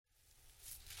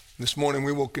This morning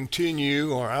we will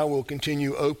continue, or I will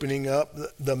continue opening up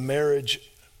the marriage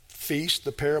feast,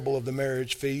 the parable of the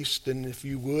marriage feast. And if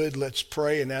you would, let's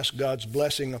pray and ask God's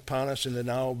blessing upon us, and then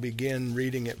I'll begin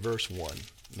reading at verse 1.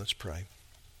 Let's pray.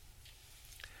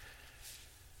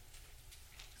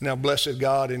 Now, blessed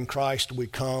God, in Christ we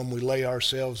come, we lay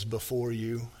ourselves before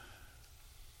you,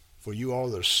 for you are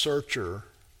the searcher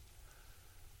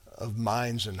of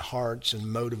minds and hearts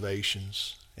and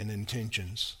motivations and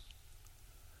intentions.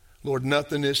 Lord,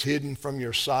 nothing is hidden from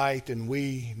your sight, and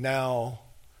we now,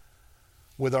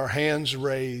 with our hands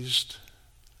raised,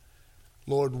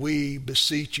 Lord, we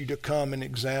beseech you to come and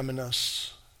examine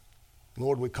us.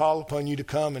 Lord, we call upon you to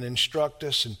come and instruct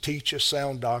us and teach us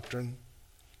sound doctrine.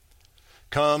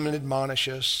 Come and admonish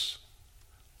us.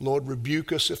 Lord,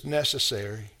 rebuke us if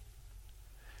necessary.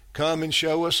 Come and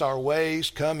show us our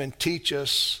ways. Come and teach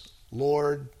us,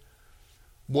 Lord,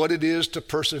 what it is to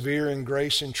persevere in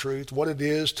grace and truth, what it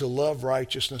is to love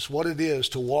righteousness, what it is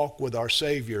to walk with our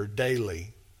Savior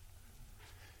daily.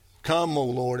 Come, O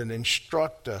Lord, and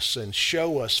instruct us and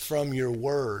show us from your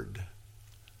word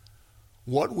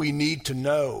what we need to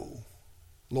know,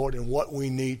 Lord, and what we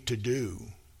need to do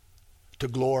to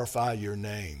glorify your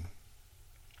name.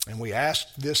 And we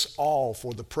ask this all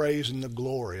for the praise and the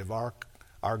glory of our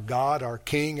God, our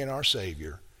King, and our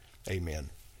Savior. Amen.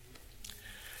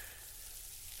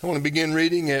 I want to begin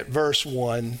reading at verse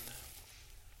 1.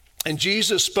 And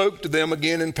Jesus spoke to them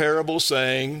again in parables,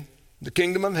 saying, the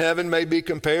kingdom of heaven may be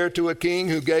compared to a king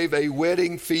who gave a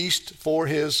wedding feast for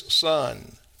his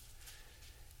son.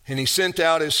 And he sent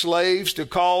out his slaves to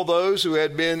call those who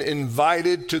had been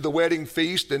invited to the wedding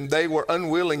feast, and they were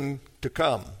unwilling to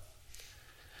come.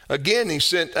 Again, he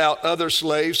sent out other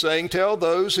slaves, saying, tell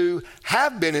those who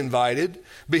have been invited,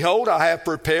 behold, I have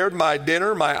prepared my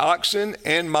dinner, my oxen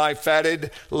and my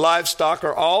fatted livestock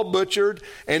are all butchered,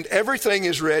 and everything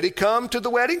is ready. Come to the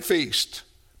wedding feast.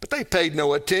 But they paid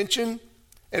no attention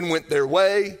and went their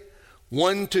way,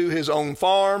 one to his own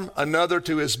farm, another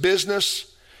to his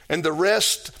business, and the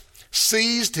rest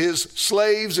seized his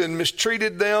slaves and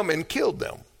mistreated them and killed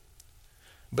them.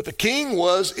 But the king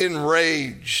was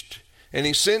enraged, and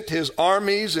he sent his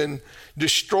armies and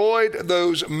destroyed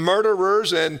those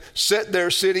murderers and set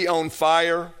their city on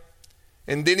fire.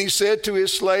 And then he said to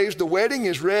his slaves, the wedding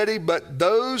is ready, but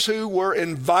those who were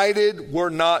invited were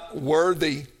not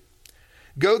worthy.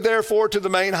 Go therefore to the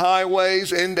main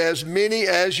highways, and as many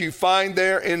as you find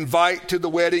there, invite to the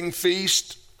wedding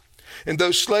feast. And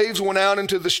those slaves went out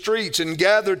into the streets and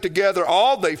gathered together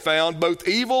all they found, both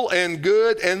evil and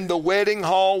good, and the wedding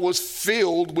hall was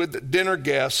filled with dinner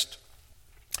guests.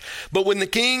 But when the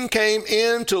king came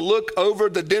in to look over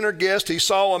the dinner guest, he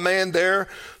saw a man there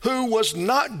who was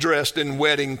not dressed in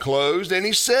wedding clothes. And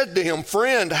he said to him,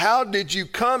 friend, how did you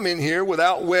come in here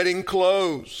without wedding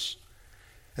clothes?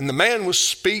 And the man was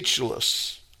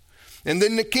speechless. And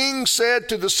then the king said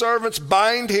to the servants,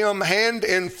 bind him hand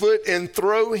and foot and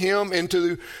throw him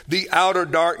into the outer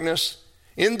darkness.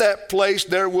 In that place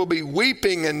there will be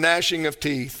weeping and gnashing of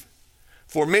teeth.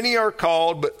 For many are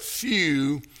called, but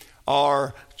few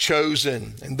are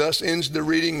chosen. And thus ends the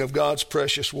reading of God's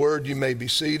precious word. You may be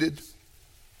seated.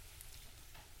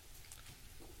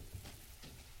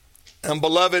 And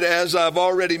beloved, as I've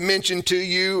already mentioned to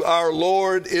you, our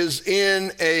Lord is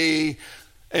in a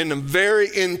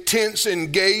very intense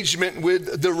engagement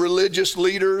with the religious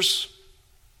leaders.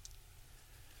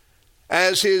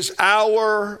 As his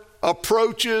hour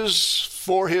approaches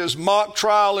for his mock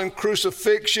trial and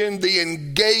crucifixion, the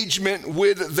engagement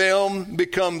with them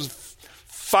becomes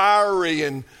fiery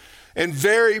and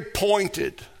very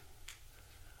pointed.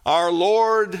 Our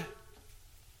Lord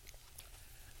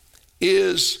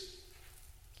is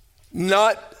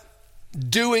not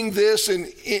doing this in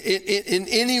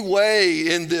any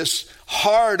way in this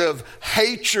heart of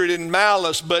hatred and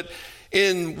malice, but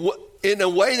in a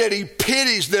way that he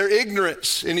pities their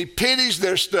ignorance and he pities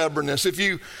their stubbornness. If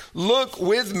you look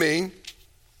with me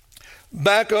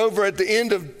back over at the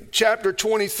end of chapter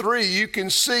 23, you can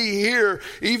see here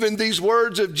even these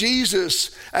words of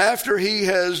Jesus after he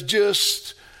has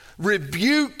just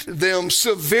rebuked them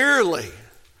severely.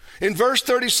 In verse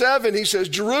 37, he says,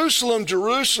 Jerusalem,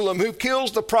 Jerusalem, who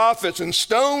kills the prophets and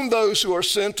stone those who are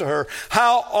sent to her.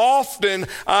 How often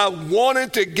I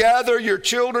wanted to gather your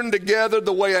children together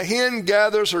the way a hen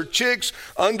gathers her chicks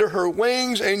under her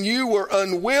wings, and you were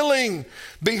unwilling.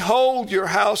 Behold, your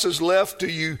house is left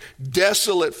to you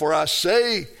desolate. For I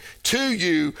say to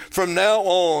you, from now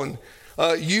on,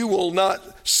 you will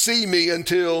not see me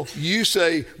until you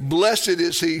say, blessed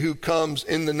is he who comes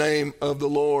in the name of the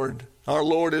Lord. Our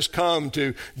Lord has come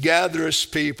to gather his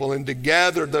people and to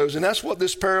gather those. And that's what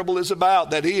this parable is about,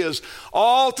 that he is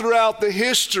all throughout the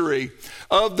history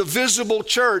of the visible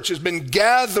church has been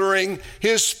gathering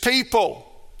his people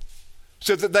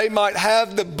so that they might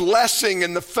have the blessing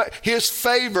and his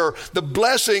favor, the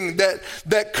blessing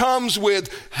that comes with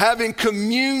having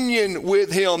communion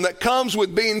with him, that comes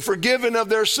with being forgiven of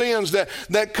their sins,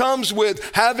 that comes with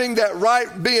having that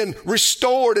right, being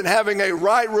restored and having a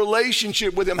right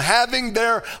relationship with him, having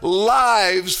their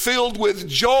lives filled with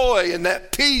joy and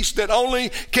that peace that only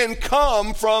can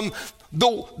come from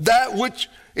that which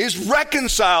is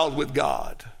reconciled with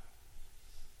God.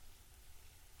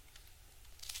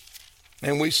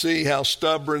 And we see how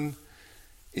stubborn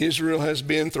Israel has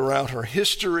been throughout her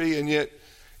history, and yet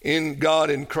in God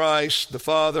in Christ, the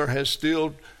Father has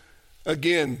still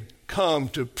again come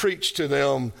to preach to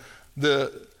them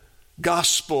the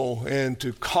gospel and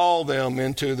to call them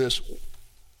into this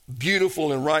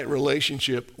beautiful and right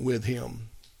relationship with him.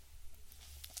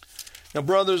 Now,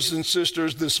 brothers and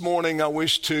sisters, this morning I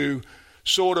wish to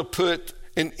sort of put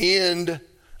an end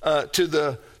to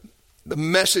the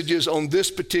messages on this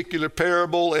particular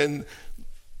parable, and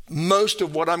most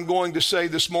of what I'm going to say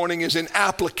this morning is in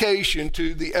application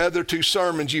to the other two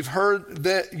sermons. You've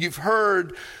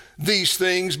heard these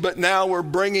things, but now we're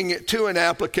bringing it to an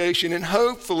application and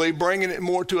hopefully bringing it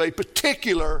more to a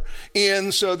particular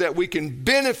end so that we can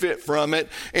benefit from it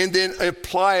and then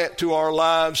apply it to our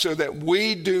lives so that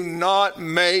we do not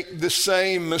make the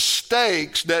same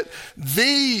mistakes that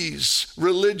these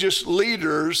religious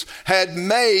leaders had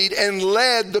made and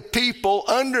led the people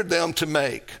under them to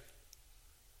make.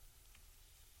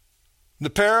 The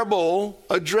parable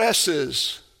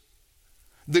addresses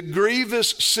the grievous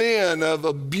sin of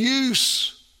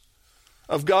abuse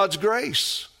of God's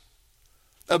grace,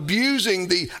 abusing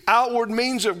the outward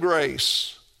means of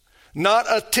grace, not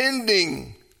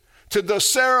attending to the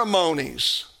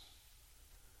ceremonies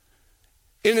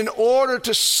in order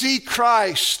to see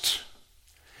Christ,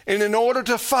 and in order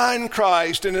to find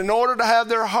Christ, and in order to have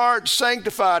their hearts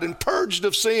sanctified and purged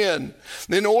of sin,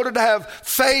 in order to have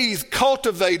faith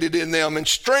cultivated in them and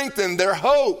strengthen their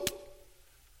hope,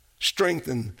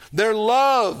 strengthen their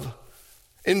love,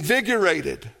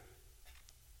 invigorated.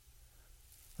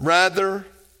 Rather,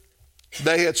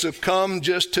 they had succumbed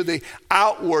just to the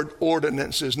outward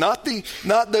ordinances, not the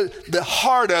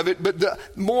heart of it, but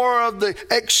more of the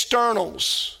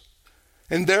externals.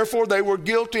 And therefore, they were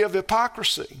guilty of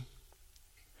hypocrisy.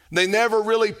 They never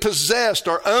really possessed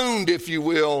or owned, if you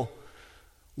will,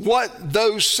 what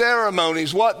those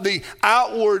ceremonies, what the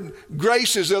outward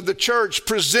graces of the church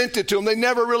presented to them. They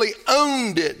never really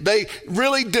owned it. They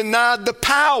really denied the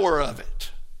power of it.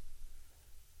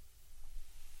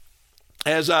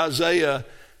 As Isaiah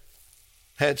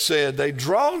had said, they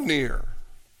draw near.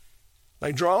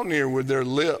 They draw near with their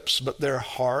lips, but their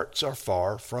hearts are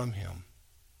far from him.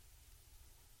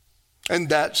 And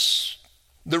that's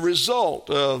the result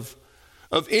of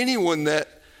anyone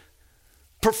that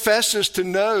professes to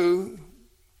know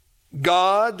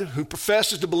God, who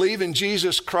professes to believe in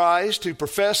Jesus Christ, who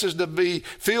professes to be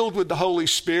filled with the Holy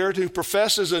Spirit, who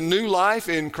professes a new life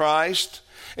in Christ,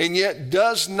 and yet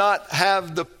does not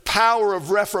have the power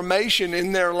of reformation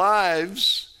in their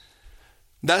lives.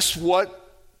 That's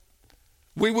what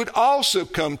we would also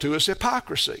come to as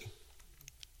hypocrisy.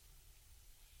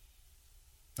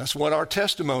 That's what our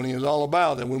testimony is all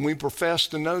about. That when we profess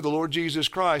to know the Lord Jesus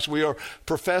Christ, we are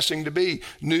professing to be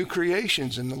new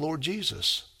creations in the Lord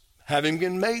Jesus, having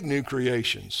been made new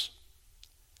creations,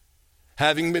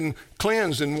 having been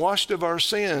cleansed and washed of our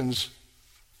sins,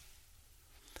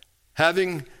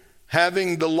 having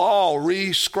the law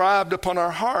rescribed upon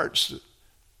our hearts,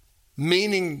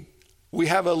 meaning we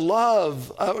have a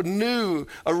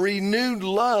renewed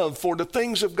love for the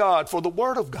things of God, for the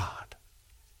Word of God.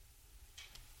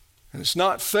 And it's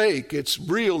not fake, it's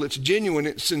real, it's genuine,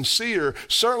 it's sincere,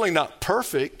 certainly not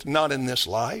perfect, not in this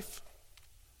life.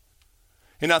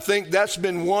 And I think that's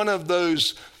been one of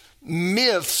those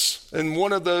myths and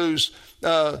one of those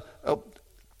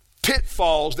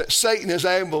pitfalls that Satan is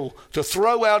able to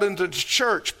throw out into the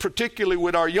church, particularly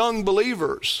with our young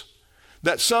believers,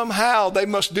 that somehow they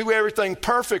must do everything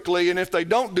perfectly, and if they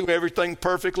don't do everything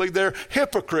perfectly, they're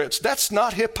hypocrites. That's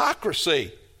not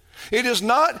hypocrisy. It is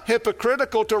not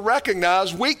hypocritical to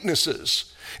recognize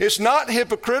weaknesses. It's not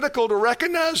hypocritical to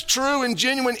recognize true and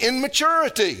genuine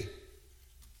immaturity.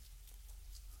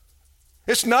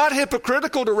 It's not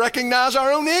hypocritical to recognize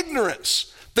our own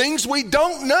ignorance, things we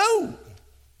don't know.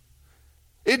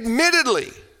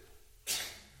 Admittedly,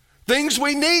 things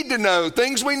we need to know,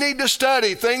 things we need to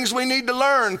study, things we need to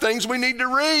learn, things we need to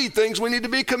read, things we need to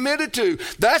be committed to.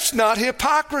 That's not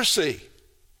hypocrisy.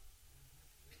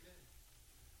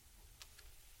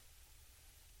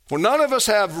 For none of us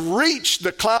have reached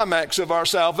the climax of our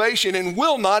salvation and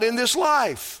will not in this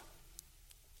life.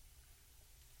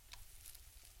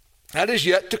 That is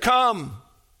yet to come.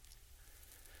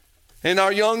 And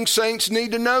our young saints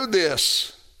need to know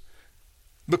this.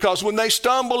 Because when they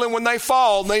stumble and when they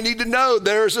fall, they need to know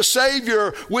there's a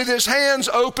Savior with his hands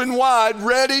open wide,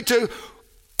 ready to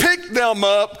pick them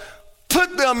up,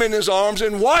 put them in his arms,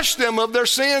 and wash them of their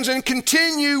sins and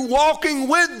continue walking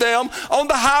with them on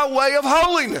the highway of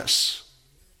holiness.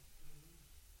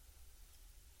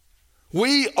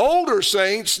 We older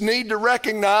saints need to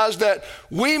recognize that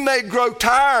we may grow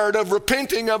tired of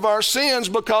repenting of our sins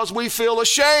because we feel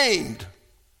ashamed,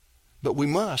 but we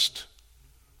must.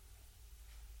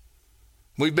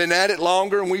 We've been at it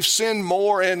longer and we've sinned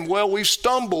more and, we've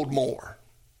stumbled more.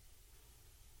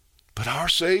 But our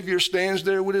Savior stands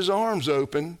there with his arms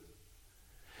open,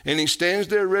 and he stands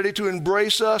there ready to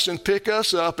embrace us and pick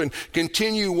us up and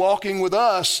continue walking with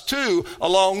us too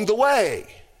along the way.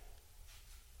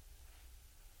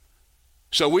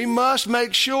 So we must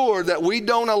make sure that we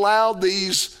don't allow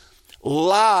these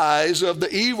lies of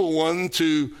the evil one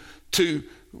to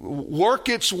work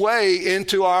its way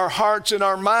into our hearts and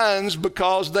our minds,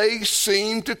 because they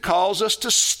seem to cause us to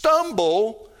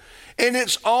stumble, and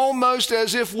it's almost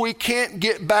as if we can't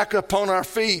get back upon our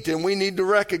feet, and we need to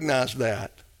recognize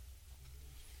that.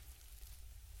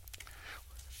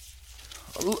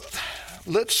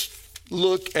 Let's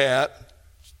look at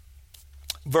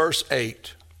verse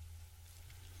 8.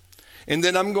 And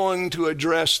then I'm going to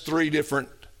address 3 different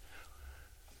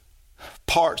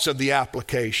parts of the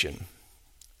application.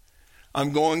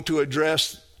 I'm going to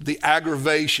address the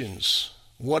aggravations.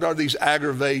 What are these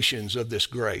aggravations of this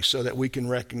grace so that we can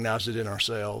recognize it in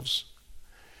ourselves?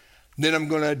 Then I'm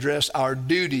going to address our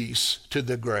duties to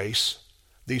the grace,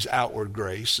 these outward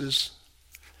graces.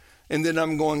 And then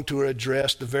I'm going to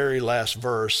address the very last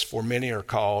verse, for many are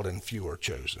called and few are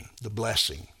chosen. The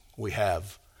blessing we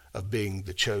have of being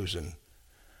the chosen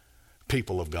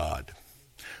people of God.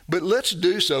 But let's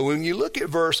do so. When you look at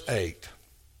verse 8,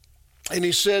 and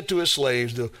he said to his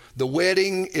slaves, the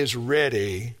wedding is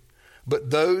ready,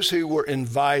 but those who were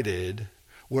invited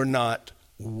were not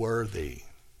worthy.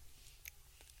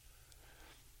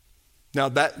 Now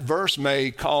that verse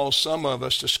may cause some of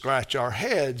us to scratch our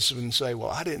heads and say, well,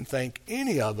 I didn't think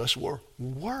any of us were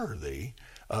worthy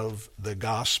of the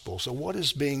gospel. So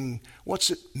what's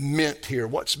it meant here?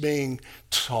 What's being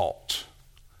taught?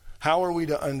 How are we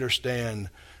to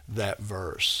understand that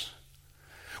verse?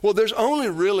 Well, there's only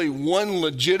really one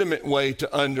legitimate way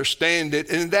to understand it,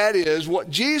 and that is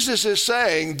what Jesus is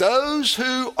saying. Those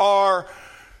who are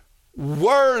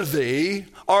worthy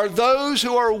are those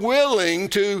who are willing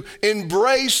to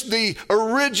embrace the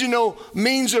original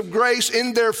means of grace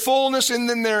in their fullness and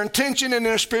in their intention and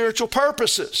their spiritual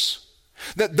purposes.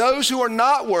 That those who are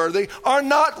not worthy are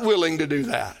not willing to do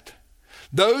that.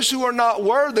 Those who are not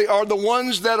worthy are the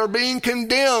ones that are being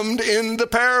condemned in the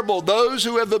parable. Those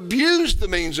who have abused the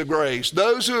means of grace.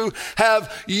 Those who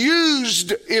have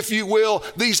used, if you will,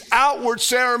 these outward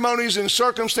ceremonies and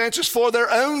circumstances for their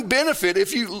own benefit.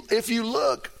 If you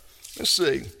look, let's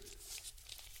see.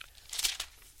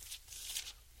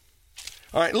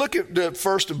 All right, look at the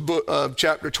first of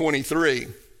chapter 23.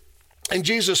 And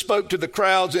Jesus spoke to the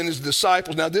crowds and his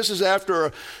disciples. Now this is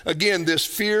after, again, this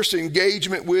fierce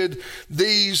engagement with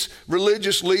these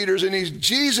religious leaders. And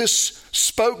Jesus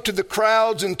spoke to the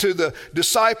crowds and to the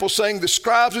disciples, saying, the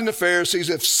scribes and the Pharisees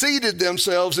have seated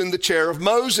themselves in the chair of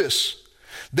Moses.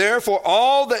 Therefore,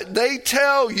 all that they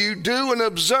tell you, do and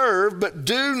observe, but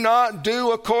do not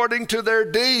do according to their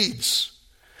deeds.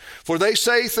 For they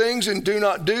say things and do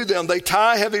not do them. They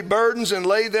tie heavy burdens and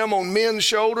lay them on men's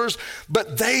shoulders,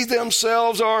 but they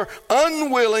themselves are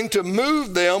unwilling to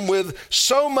move them with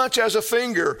so much as a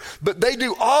finger. But they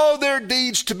do all their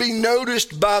deeds to be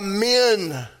noticed by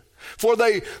men. For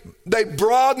they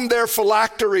broaden their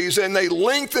phylacteries and they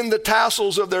lengthen the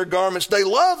tassels of their garments. They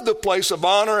love the place of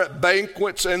honor at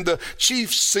banquets and the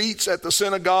chief seats at the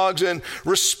synagogues and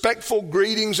respectful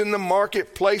greetings in the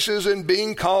marketplaces and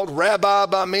being called rabbi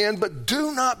by men. But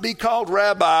do not be called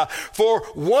rabbi, for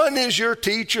one is your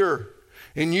teacher,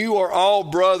 and you are all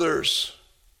brothers.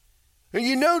 And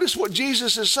you notice what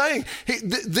Jesus is saying.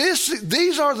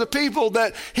 These are the people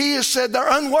that he has said they're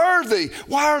unworthy.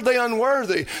 Why are they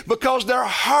unworthy? Because their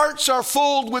hearts are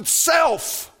filled with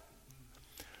self,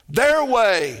 their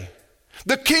way,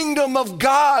 The kingdom of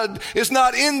God is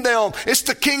not in them. It's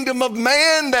the kingdom of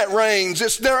man that reigns.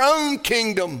 It's their own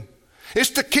kingdom.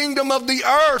 It's the kingdom of the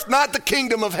earth, not the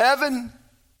kingdom of heaven.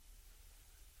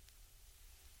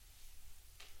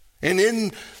 And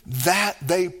in that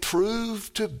they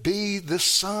prove to be the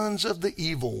sons of the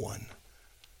evil one,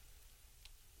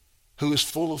 who is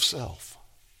full of self,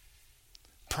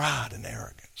 pride and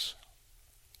arrogance.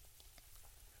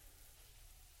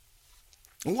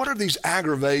 And what are these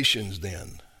aggravations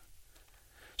then?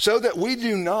 So that we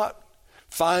do not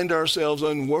find ourselves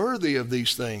unworthy of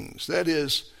these things. That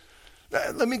is,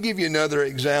 let me give you another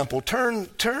example. Turn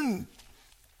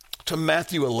to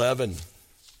Matthew 11.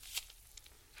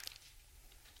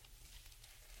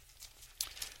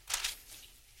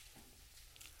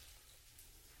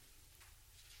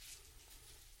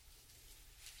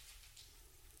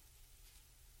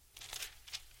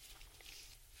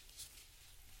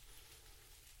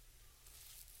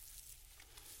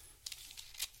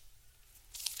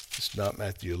 It's not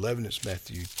Matthew 11, it's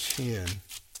Matthew 10.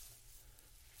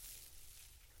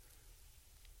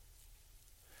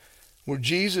 Where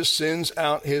Jesus sends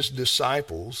out his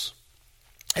disciples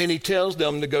and he tells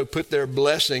them to go put their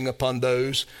blessing upon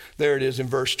those. There it is in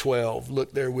verse 12.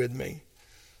 Look there with me.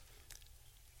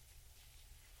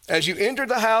 As you enter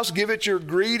the house, give it your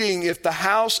greeting. If the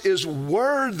house is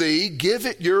worthy, give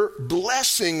it your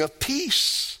blessing of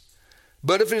peace.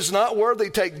 But if it is not worthy,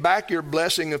 take back your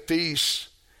blessing of peace.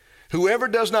 Whoever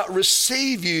does not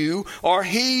receive you or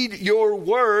heed your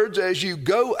words as you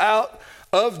go out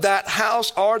of that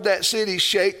house or that city,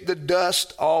 shake the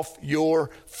dust off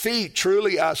your feet.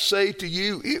 Truly I say to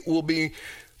you, it will be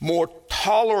more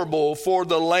tolerable for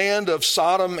the land of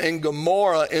Sodom and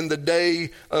Gomorrah in the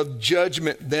day of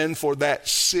judgment than for that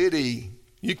city.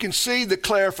 You can see the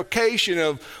clarification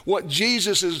of what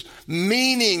Jesus is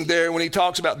meaning there when he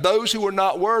talks about those who are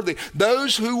not worthy,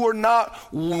 those who were not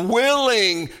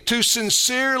willing to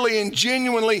sincerely and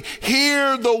genuinely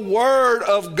hear the word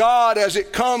of God as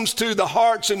it comes to the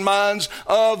hearts and minds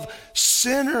of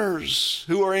sinners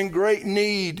who are in great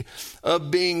need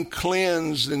of being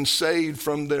cleansed and saved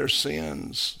from their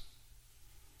sins.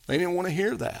 They didn't want to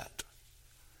hear that.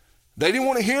 They didn't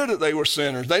want to hear that they were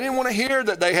sinners. They didn't want to hear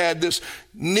that they had this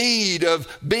need of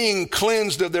being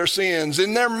cleansed of their sins.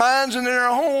 In their minds and in their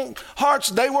own hearts,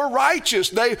 they were righteous.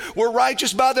 They were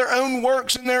righteous by their own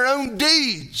works and their own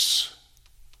deeds.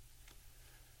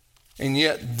 And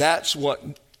yet that's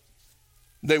what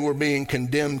they were being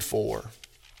condemned for.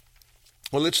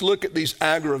 Well, let's look at these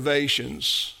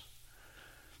aggravations.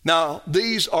 Now,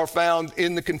 these are found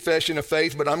in the Confession of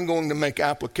Faith, but I'm going to make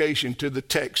application to the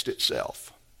text itself,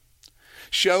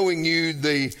 showing you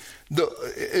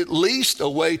at least a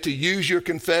way to use your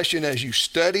confession as you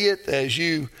study it, as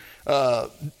you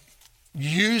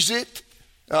use it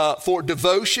for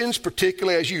devotions,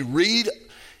 particularly as you read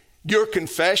your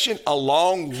confession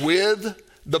along with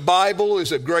the Bible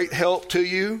is a great help to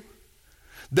you.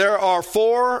 There are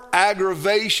 4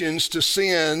 aggravations to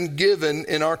sin given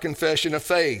in our confession of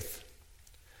faith.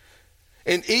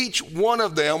 And each one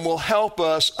of them will help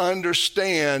us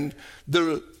understand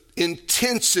the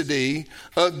intensity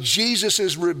of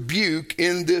Jesus' rebuke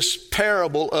in this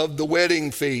parable of the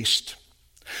wedding feast.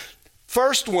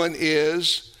 First one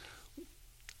is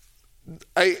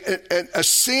a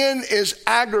sin is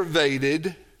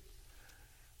aggravated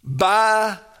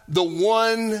by the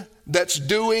one that's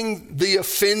doing the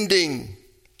offending.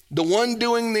 The one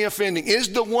doing the offending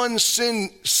is the one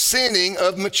sinning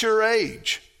of mature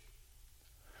age.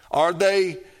 Are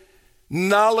they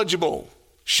knowledgeable?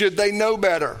 Should they know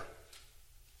better?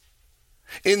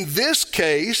 In this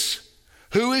case,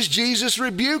 who is Jesus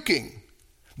rebuking?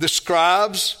 The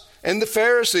scribes and the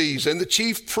Pharisees and the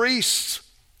chief priests.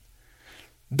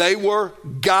 They were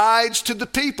guides to the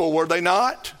people, were they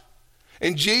not?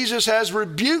 And Jesus has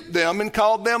rebuked them and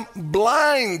called them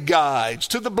blind guides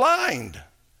to the blind,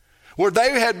 where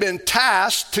they had been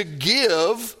tasked to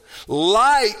give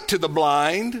light to the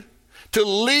blind, to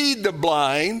lead the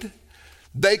blind.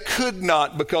 They could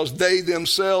not because they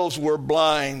themselves were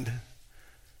blind.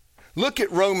 Look at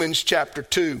Romans chapter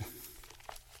 2.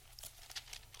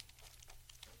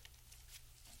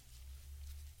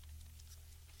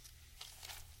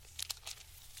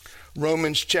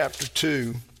 Romans chapter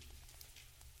 2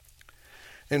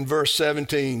 and verse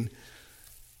 17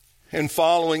 and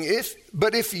following.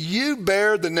 But if you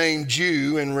bear the name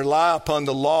Jew and rely upon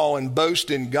the law and boast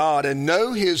in God and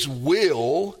know his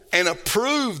will and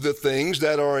approve the things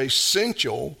that are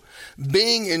essential,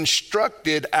 being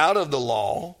instructed out of the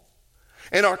law,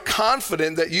 and are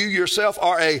confident that you yourself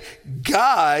are a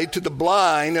guide to the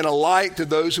blind and a light to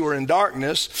those who are in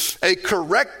darkness, a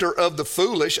corrector of the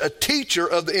foolish, a teacher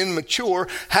of the immature,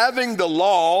 having the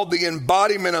law, the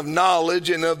embodiment of knowledge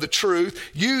and of the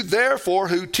truth, you therefore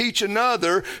who teach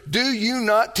another, do you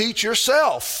not teach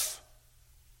yourself?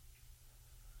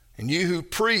 And you who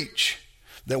preach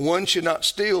that one should not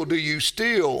steal, do you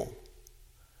steal?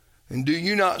 And do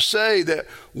you not say that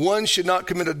one should not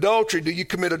commit adultery? Do you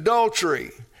commit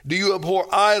adultery? Do you abhor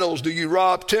idols? Do you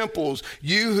rob temples?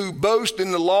 You who boast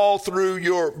in the law through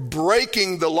your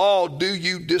breaking the law, do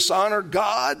you dishonor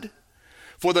God?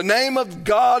 For the name of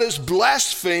God is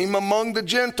blasphemed among the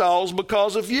Gentiles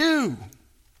because of you.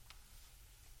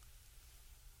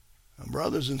 Now,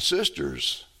 brothers and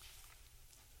sisters,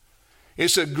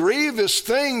 it's a grievous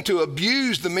thing to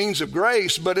abuse the means of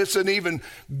grace, but it's an even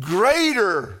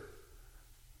greater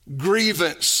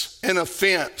grievance and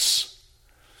offense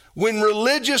when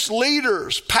religious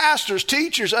leaders, pastors,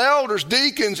 teachers, elders,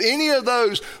 deacons, any of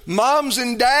those moms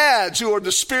and dads who are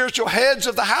the spiritual heads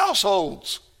of the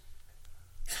households,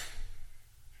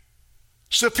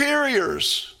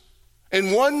 superiors,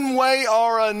 in one way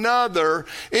or another,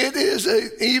 it is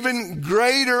an even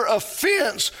greater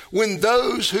offense when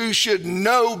those who should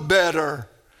know better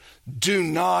do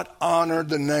not honor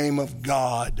the name of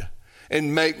God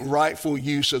and make rightful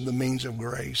use of the means of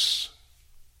grace.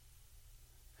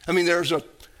 I mean, there's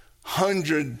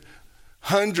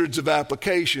hundreds of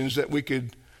applications that we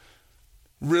could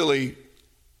really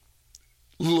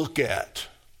look at.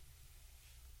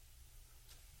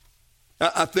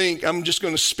 I think I'm just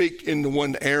going to speak into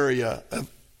one area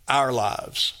of our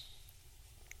lives.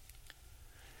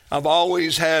 I've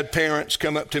always had parents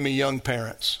come up to me, young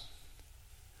parents,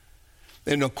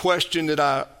 and a question that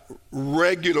I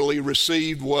regularly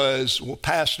received was, well,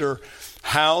 Pastor,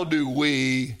 how do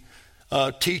we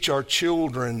teach our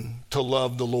children to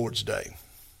love the Lord's Day?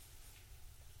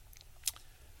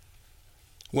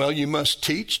 Well, you must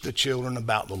teach the children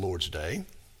about the Lord's Day.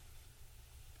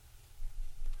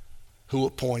 Who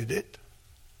appointed it?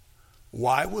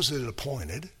 Why was it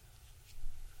appointed?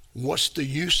 What's the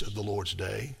use of the Lord's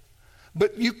Day?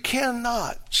 But you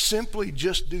cannot simply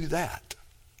just do that.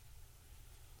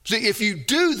 See, if you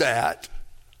do that,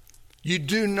 you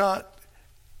do not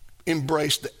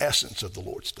embrace the essence of the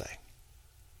Lord's Day.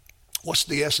 What's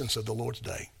the essence of the Lord's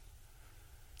Day?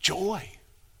 Joy.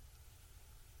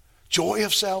 Joy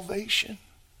of salvation.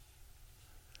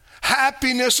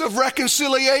 Happiness of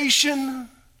reconciliation.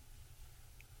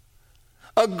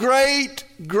 A great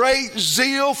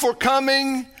zeal for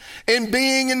coming and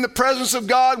being in the presence of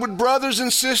God with brothers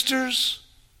and sisters.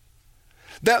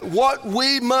 That what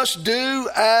we must do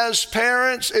as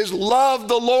parents is love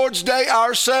the Lord's Day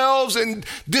ourselves and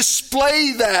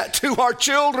display that to our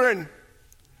children.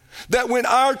 That when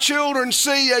our children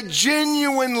see a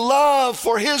genuine love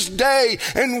for His day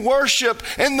and worship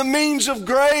and the means of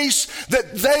grace,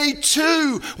 that they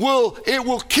too it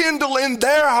will kindle in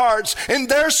their hearts and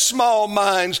their small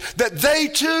minds that they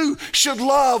too should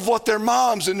love what their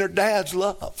moms and their dads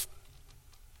love.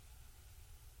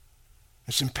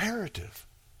 It's imperative.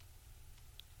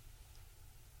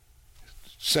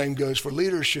 Same goes for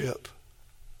leadership.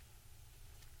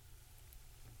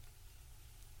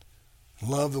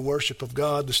 Love the worship of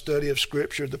God, the study of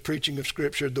Scripture, the preaching of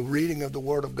Scripture, the reading of the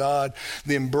Word of God,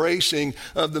 the embracing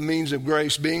of the means of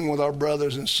grace, being with our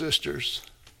brothers and sisters.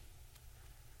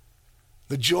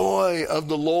 The joy of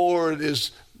the Lord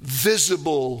is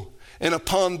visible and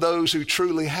upon those who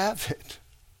truly have it.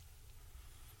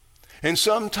 And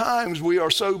sometimes we are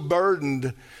so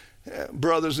burdened,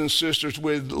 brothers and sisters,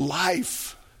 with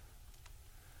life.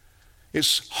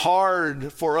 It's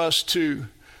hard for us to,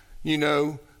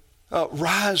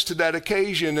 rise to that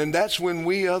occasion. And that's when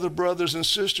we, other brothers and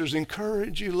sisters,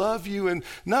 encourage you, love you, and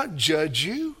not judge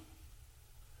you.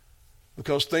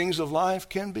 Because things of life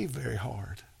can be very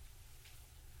hard.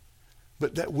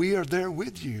 But that we are there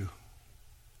with you.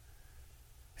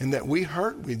 And that we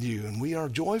hurt with you, and we are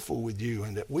joyful with you,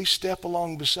 and that we step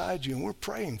along beside you, and we're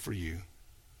praying for you.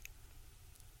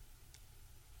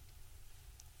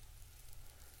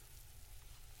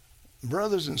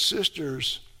 Brothers and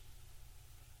sisters,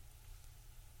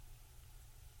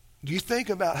 do you think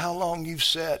about how long you've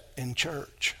sat in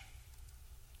church?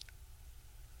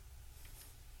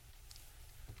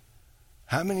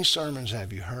 How many sermons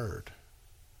have you heard?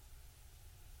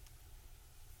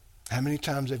 How many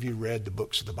times have you read the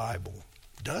books of the Bible?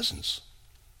 Dozens.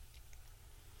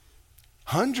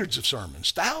 Hundreds of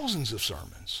sermons, thousands of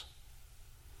sermons.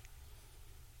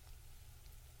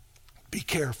 Be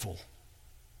careful.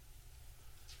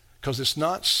 Because it's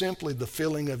not simply the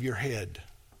filling of your head.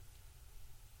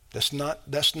 That's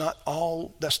not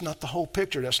all. That's not the whole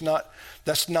picture. That's not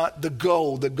the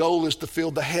goal. The goal is to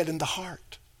fill the head and the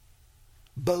heart.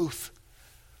 Both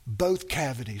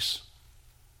cavities.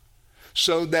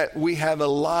 So that we have a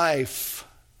life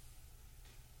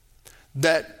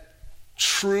that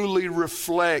truly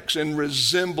reflects and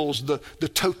resembles the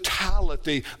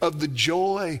totality of the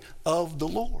joy of the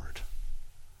Lord.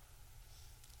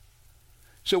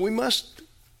 So we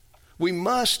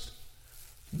must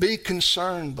be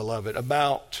concerned, beloved,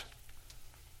 about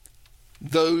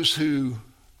those who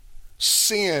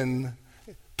sin,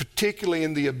 particularly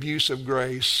in the abuse of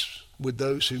grace, with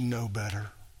those who know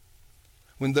better,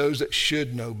 when those that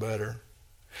should know better.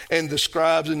 And the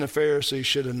scribes and the Pharisees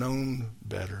should have known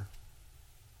better.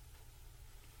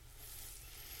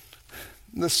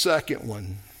 The second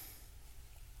one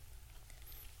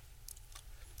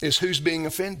is who's being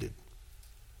offended.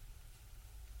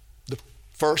 The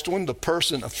first one, the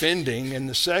person offending, and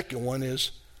the second one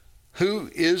is who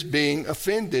is being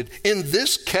offended. In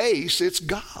this case, it's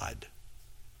God.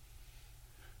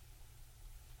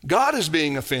 God is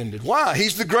being offended. Why?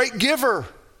 He's the great giver.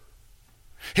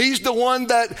 He's the one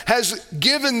that has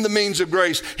given the means of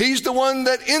grace. He's the one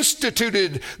that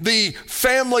instituted the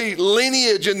family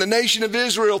lineage in the nation of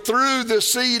Israel through the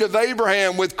seed of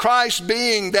Abraham, with Christ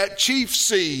being that chief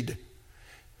seed.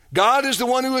 God is the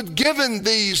one who had given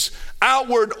these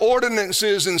outward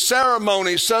ordinances and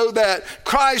ceremonies so that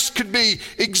Christ could be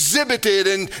exhibited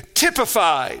and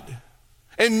typified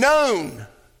and known.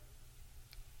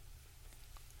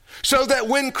 So that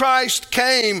when Christ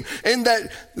came, in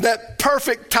that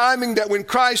perfect timing, that when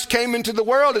Christ came into the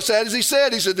world, it said, as he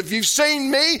said, if you've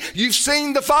seen me, you've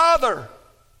seen the Father.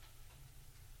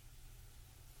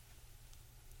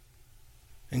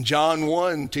 And John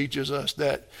 1 teaches us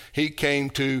that he came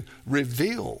to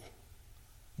reveal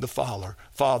the Father,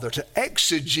 to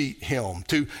exegete him,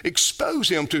 to expose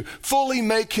him, to fully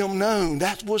make him known.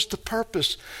 That was the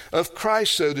purpose of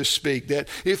Christ, so to speak, that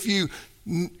if you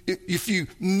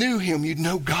knew him, you'd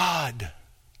know God.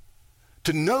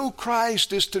 To know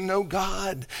Christ is to know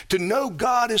God. To know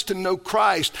God is to know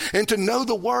Christ. And to know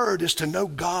the Word is to know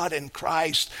God and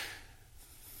Christ.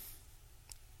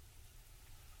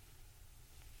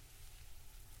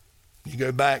 You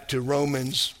go back to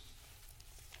Romans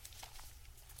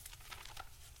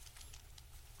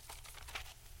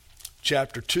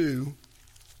chapter 2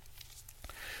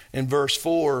 and verse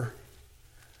 4.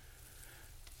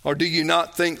 Or do you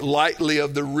not think lightly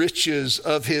of the riches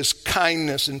of his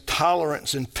kindness and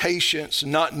tolerance and patience,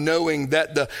 not knowing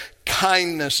that the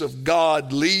kindness of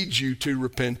God leads you to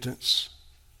repentance?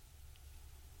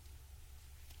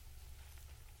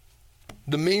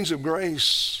 The means of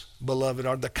grace, beloved,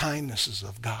 are the kindnesses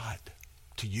of God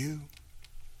to you,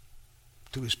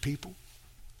 to his people,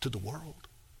 to the world,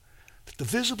 the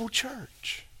visible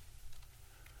church.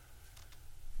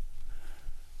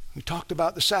 We talked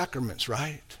about the sacraments,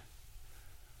 right?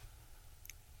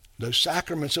 Those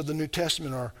sacraments of the New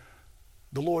Testament are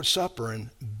the Lord's Supper and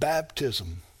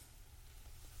baptism.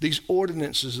 These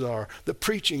ordinances are the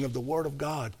preaching of the Word of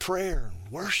God, prayer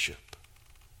and worship.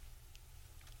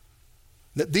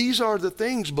 That these are the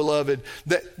things, beloved,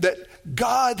 that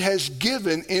God has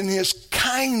given in his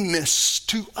kindness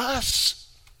to us.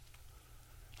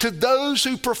 To those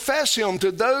who profess him,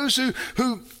 to those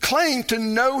who claim to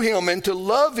know him and to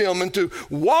love him and to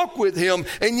walk with him.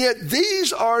 And yet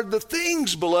these are the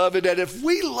things, beloved, that if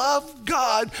we love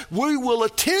God, we will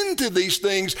attend to these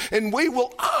things and we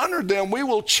will honor them, we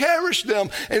will cherish them,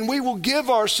 and we will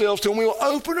give ourselves to them. We will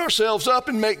open ourselves up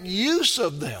and make use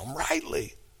of them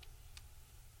rightly.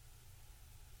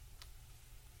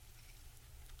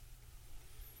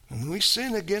 When we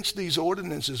sin against these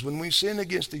ordinances, when we sin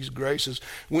against these graces,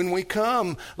 when we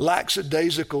come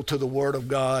lackadaisical to the Word of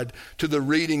God, to the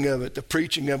reading of it, the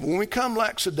preaching of it, when we come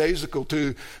lackadaisical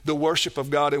to the worship of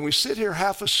God, and we sit here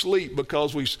half asleep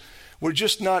because we're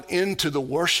just not into the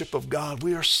worship of God,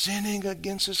 we are sinning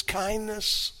against his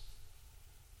kindness.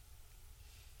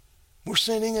 We're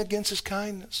sinning against his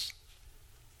kindness.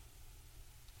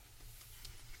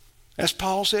 As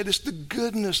Paul said, it's the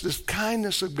goodness, the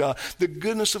kindness of God, the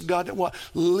goodness of God that what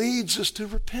leads us to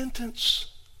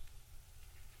repentance.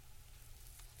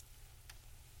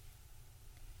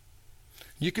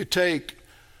 You could take,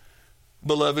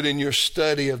 beloved, in your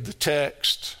study of the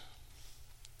text,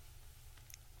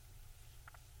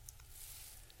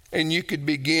 and you could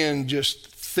begin just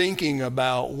thinking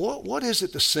about what is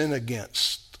it to sin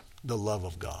against the love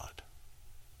of God?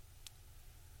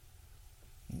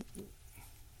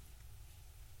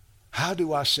 How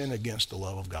do I sin against the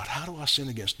love of God? How do I sin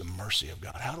against the mercy of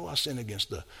God? How do I sin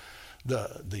against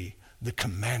the the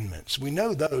commandments. We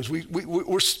know those.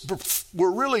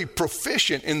 We're really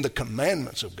proficient in the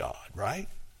commandments of God, right?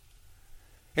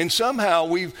 And somehow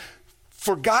we've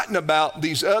forgotten about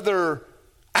these other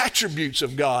attributes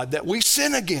of God that we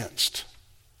sin against.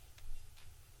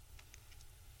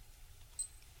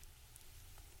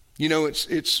 You know,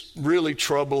 it's really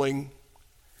troubling,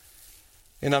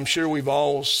 and I'm sure we've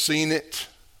all seen it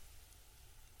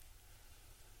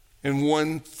in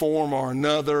one form or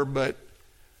another, but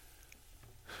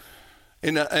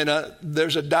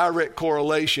there's a direct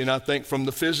correlation, I think, from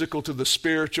the physical to the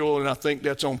spiritual, and I think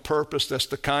that's on purpose. That's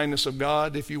the kindness of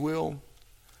God, if you will.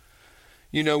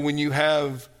 You know, when you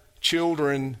have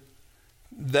children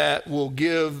that will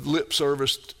give lip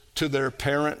service to their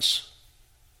parents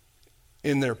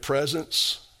in their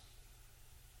presence,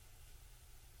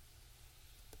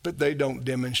 but they don't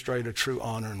demonstrate a true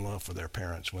honor and love for their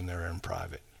parents when they're in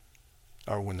private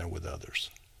or when they're with others.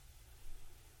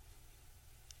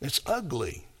 It's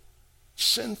ugly,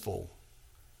 sinful.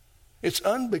 It's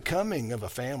unbecoming of a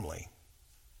family.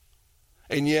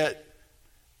 And yet,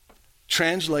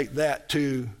 translate that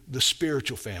to the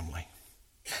spiritual family.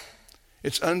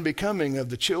 It's unbecoming of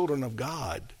the children of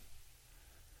God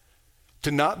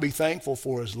to not be thankful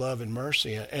for his love and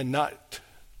mercy and not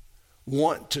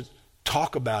want to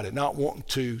talk about it, not want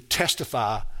to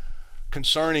testify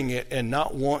concerning it, and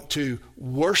not want to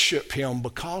worship him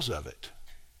because of it.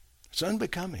 It's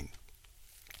unbecoming.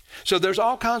 So there's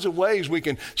all kinds of ways we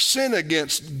can sin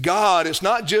against God. It's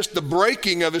not just the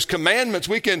breaking of his commandments.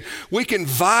 We can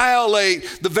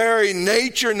violate the very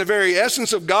nature and the very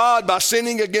essence of God by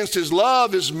sinning against his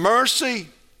love, his mercy,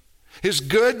 his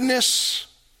goodness.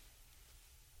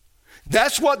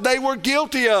 That's what they were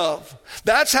guilty of.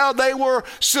 That's how they were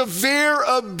severe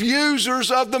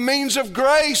abusers of the means of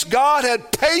grace. God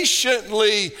had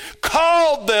patiently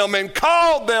called them and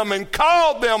called them and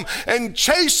called them and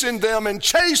chastened them,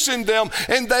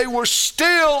 and they were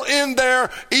still in their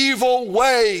evil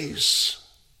ways.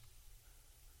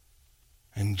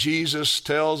 And Jesus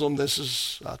tells them,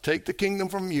 I'll take the kingdom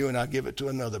from you and I'll give it to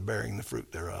another bearing the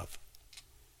fruit thereof.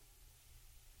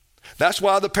 That's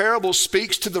why the parable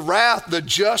speaks to the wrath, the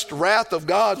just wrath of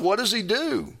God. What does he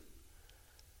do?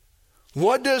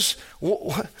 What does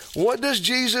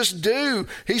Jesus do?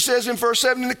 He says in verse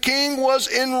 7, the king was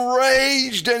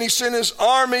enraged and he sent his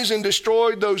armies and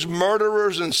destroyed those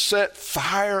murderers and set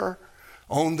fire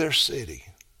on their city.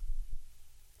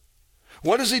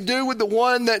 What does he do with the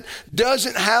one that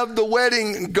doesn't have the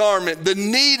wedding garment, the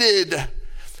needed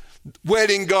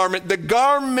wedding garment, the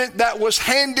garment that was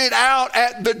handed out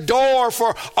at the door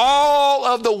for all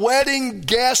of the wedding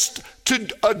guests to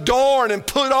adorn and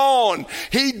put on?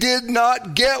 He did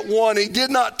not get one. He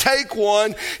did not take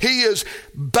one. He is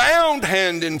bound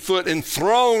hand and foot and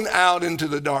thrown out into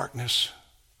the darkness.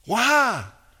 Why?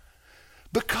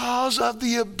 Because of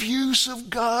the abuse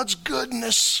of God's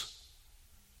goodness.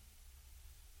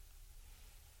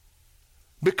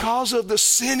 Because of the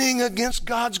sinning against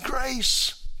God's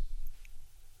grace.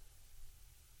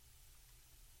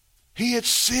 He had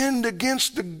sinned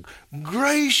against the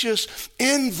gracious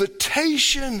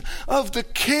invitation of the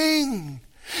king.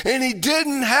 And he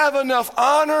didn't have enough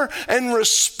honor and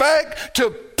respect to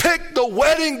pick the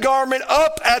wedding garment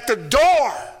up at the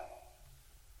door.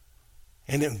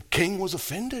 And the king was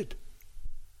offended.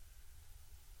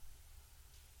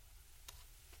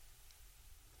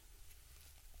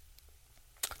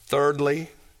 Thirdly,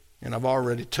 and I've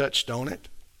already touched on it,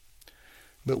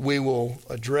 but we will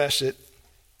address it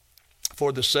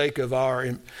for the sake of our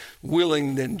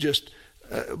willing and just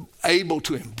able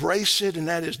to embrace it, and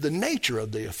that is the nature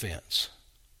of the offense.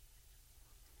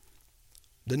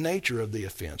 The nature of the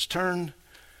offense. Turn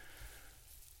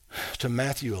to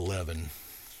Matthew 11.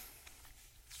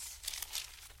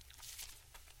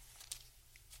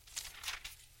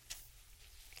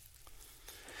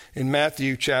 In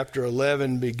Matthew chapter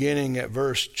 11, beginning at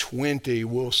verse 20,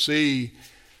 we'll see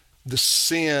the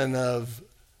sin of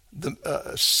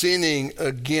the sinning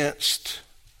against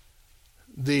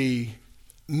the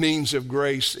means of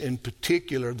grace, in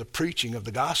particular the preaching of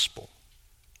the gospel.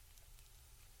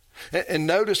 And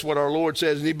notice what our Lord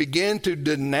says. And he began to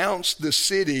denounce the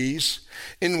cities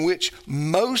in which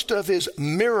most of his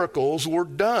miracles were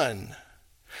done,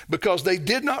 because they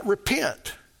did not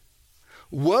repent.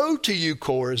 Woe to you,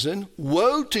 Chorazin!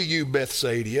 Woe to you,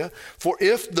 Bethsaida! For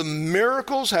if the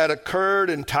miracles had occurred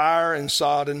in Tyre and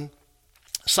Sidon,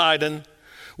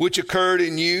 which occurred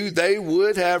in you, they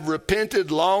would have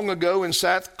repented long ago in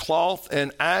sackcloth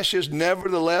and ashes.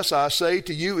 Nevertheless, I say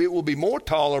to you, it will be more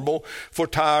tolerable for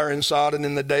Tyre and Sidon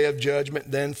in the day of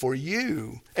judgment than for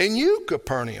you. And you,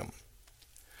 Capernaum,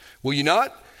 will you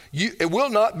not it will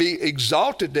not be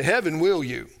exalted to heaven, will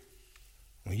you?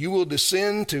 You will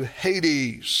descend to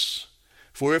Hades.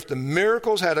 For if the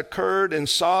miracles had occurred in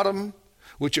Sodom,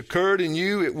 which occurred in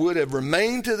you, it would have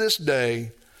remained to this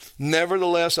day.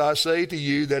 Nevertheless, I say to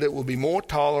you that it will be more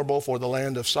tolerable for the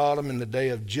land of Sodom in the day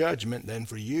of judgment than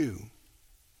for you.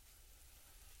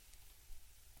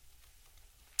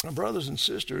 Now, brothers and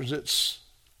sisters, this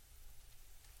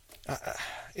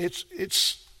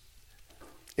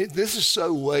is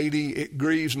so weighty, it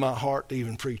grieves my heart to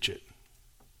even preach it.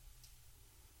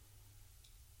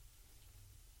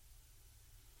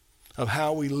 Of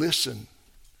how we listen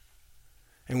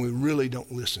and we really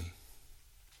don't listen.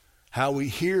 How we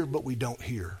hear but we don't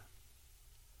hear.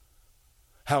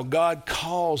 How God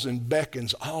calls and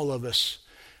beckons all of us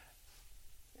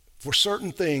for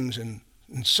certain things and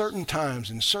in certain times,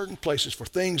 in certain places, for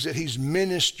things that he's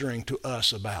ministering to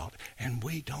us about, and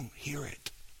we don't hear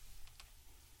it.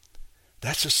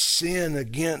 That's a sin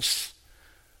against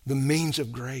the means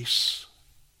of grace.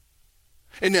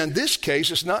 And now in this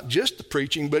case, it's not just the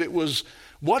preaching, but it was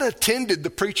what attended the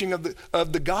preaching of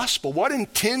the gospel. What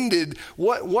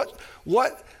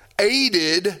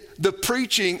aided the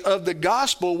preaching of the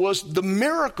gospel was the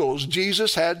miracles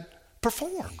Jesus had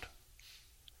performed.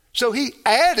 So he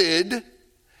added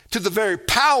to the very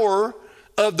power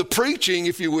of the preaching,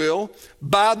 if you will,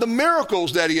 by the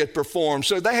miracles that he had performed.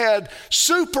 So they had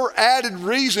super added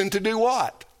reason to do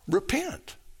what?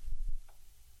 Repent.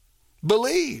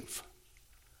 Believe.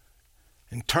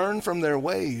 And turn from their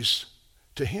ways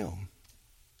to him.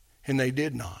 And they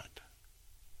did not.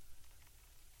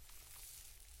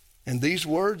 And these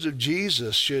words of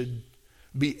Jesus should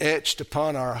be etched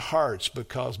upon our hearts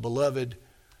because, beloved,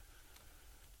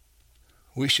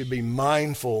 we should be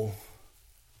mindful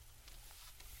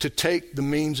to take the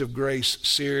means of grace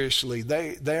seriously.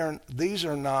 These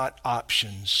are not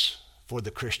options for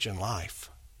the Christian life.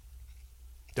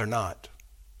 They're not.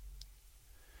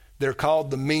 They're called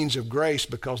the means of grace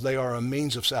because they are a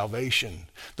means of salvation.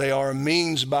 They are a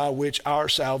means by which our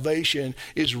salvation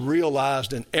is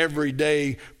realized in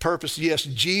everyday purpose. Yes,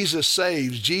 Jesus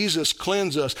saves. Jesus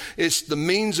cleanses us. It's the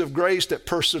means of grace that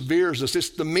perseveres us. It's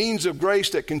the means of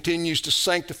grace that continues to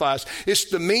sanctify us. It's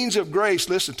the means of grace,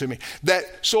 listen to me,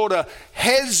 that sort of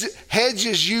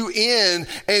hedges you in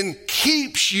and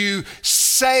keeps you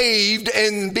saved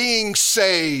and being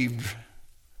saved.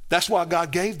 That's why God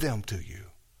gave them to you.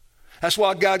 That's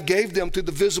why God gave them to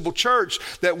the visible church,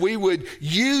 that we would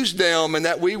use them and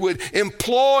that we would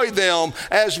employ them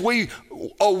as we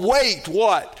await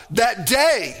what? That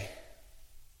day.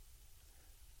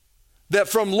 That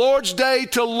from Lord's Day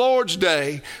to Lord's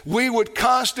Day, we would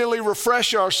constantly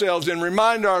refresh ourselves and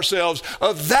remind ourselves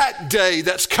of that day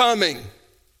that's coming.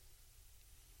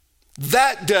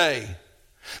 That day.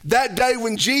 That day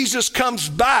when Jesus comes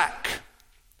back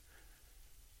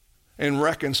and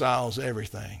reconciles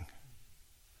everything.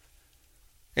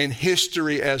 And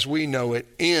history as we know it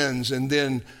ends, and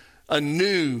then a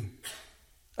new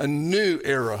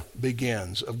era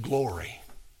begins of glory.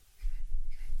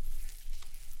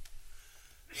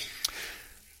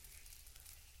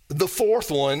 The fourth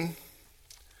one,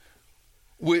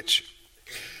 which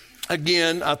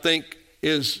again I think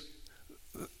is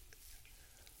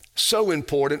so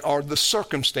important, are the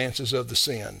circumstances of the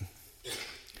sin.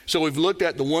 So we've looked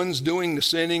at the ones doing the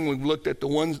sinning, we've looked at the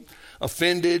ones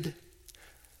offended.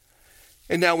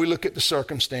 And now we look at the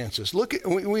circumstances.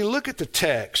 When we look at the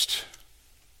text,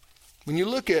 when you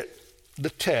look at the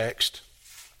text,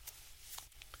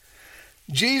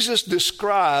 Jesus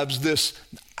describes this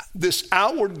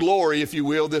outward glory, if you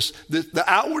will, the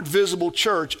outward visible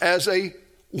church as a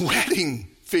wedding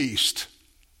feast.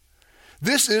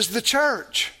 This is the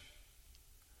church.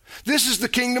 This is the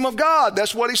kingdom of God.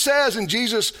 That's what he says. And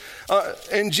Jesus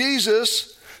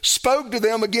spoke to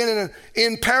them again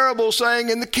in parable,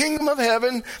 saying, "And the kingdom of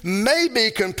heaven may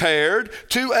be compared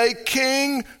to a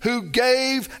king who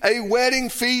gave a wedding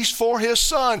feast for his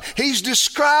son." He's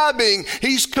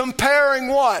comparing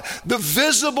what? The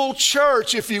visible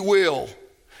church, if you will,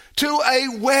 to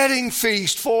a wedding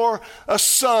feast for a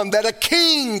son that a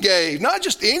king gave. Not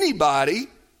just anybody,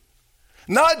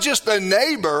 not just a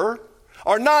neighbor,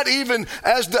 or not even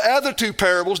as the other two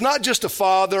parables, not just a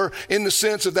father in the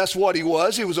sense of that's what he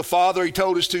was. He was a father. He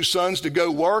told his two sons to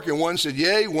go work, and one said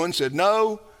yea, one said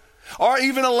no. Or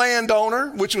even a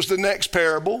landowner, which was the next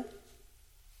parable.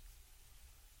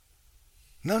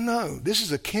 No, this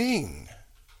is a king.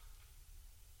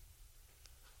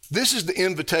 This is the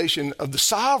invitation of the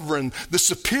sovereign, the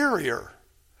superior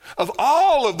of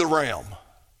all of the realm.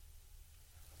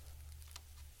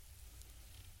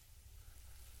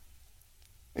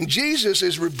 And Jesus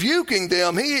is rebuking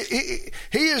them. He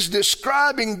is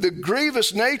describing the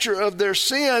grievous nature of their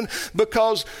sin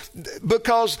because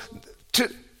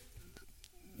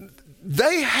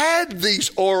they had these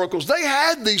oracles, they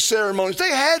had these ceremonies, they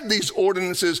had these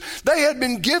ordinances, they had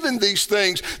been given these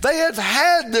things, they have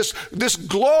had this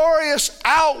glorious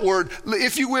outward,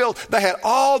 if you will, they had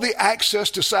all the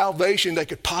access to salvation they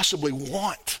could possibly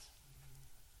want.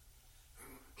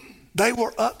 They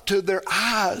were up to their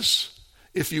eyes,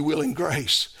 if you will, in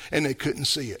grace, and they couldn't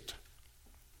see it.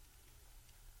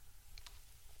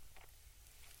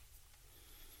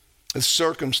 The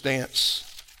circumstance.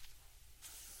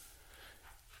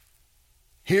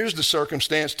 Here's the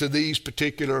circumstance to these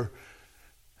particular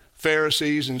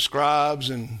Pharisees and scribes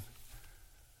and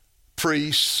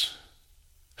priests.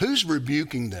 Who's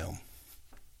rebuking them?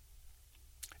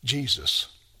 Jesus,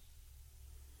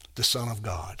 the Son of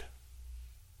God,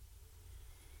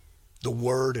 the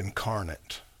Word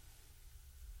incarnate,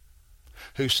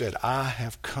 who said, I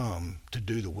have come to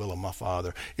do the will of my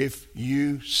Father. If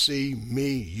you see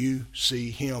me, you see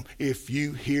him. If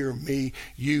you hear me,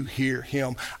 you hear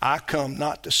him. I come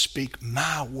not to speak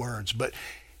my words, but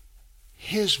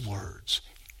his words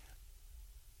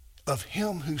of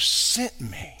him who sent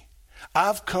me.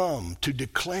 I've come to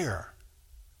declare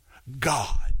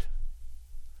God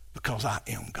because I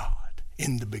am God.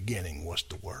 In the beginning was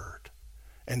the Word,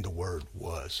 and the Word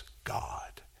was God.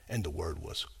 And the Word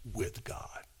was with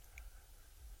God.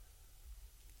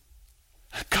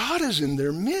 God is in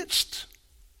their midst.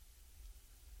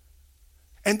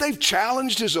 And they've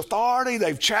challenged his authority.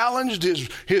 They've challenged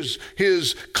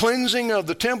his cleansing of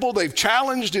the temple. They've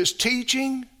challenged his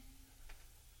teaching.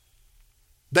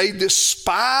 They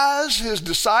despise his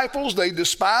disciples. They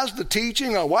despise the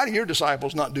teaching. Oh, why do your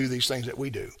disciples not do these things that we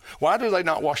do? Why do they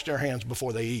not wash their hands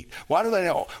before they eat? Why do they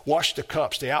not wash the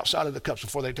cups, the outside of the cups,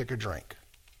 before they take a drink?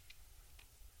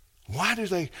 Why?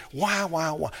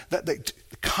 That they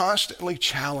constantly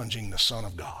challenging the Son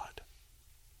of God.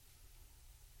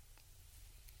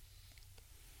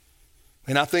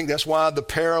 And I think that's why the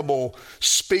parable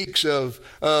speaks of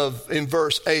in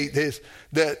verse 8,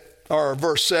 or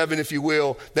verse 7, if you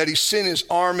will, that he sent his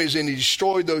armies and he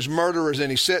destroyed those murderers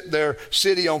and he set their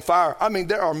city on fire. I mean,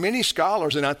 there are many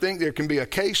scholars, and I think there can be a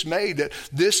case made that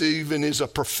this even is a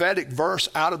prophetic verse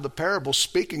out of the parable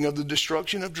speaking of the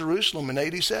destruction of Jerusalem in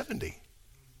AD 70.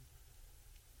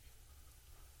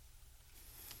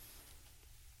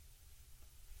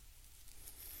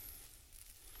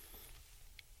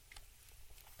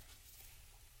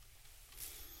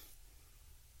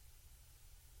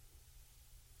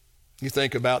 You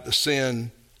think about the sin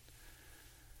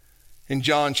in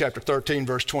John chapter 13,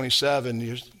 verse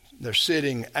 27. They're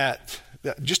sitting at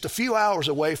just a few hours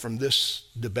away from this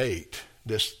debate,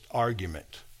 this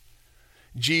argument.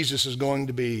 Jesus is going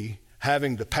to be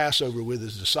having the Passover with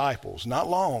his disciples, not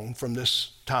long from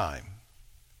this time.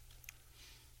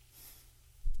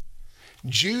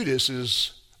 Judas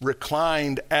is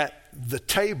reclined at the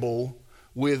table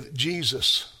with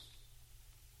Jesus.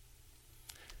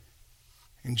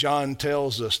 And John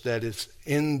tells us that it's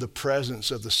in the presence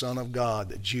of the Son of God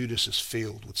that Judas is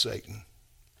filled with Satan.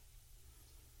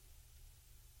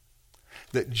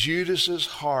 That Judas's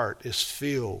heart is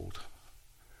filled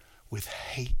with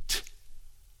hate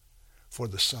for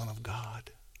the Son of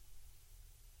God.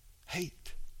 Hate.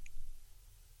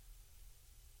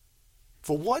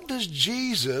 For what does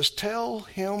Jesus tell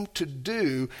him to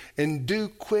do, and do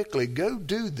quickly? Go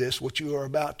do this, what you are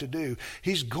about to do.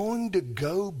 He's going to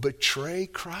go betray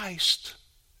Christ.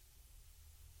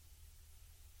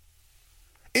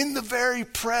 In the very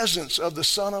presence of the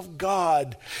Son of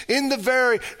God, in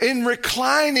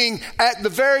reclining at the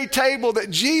very table that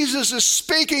Jesus is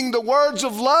speaking the words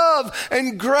of love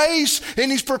and grace,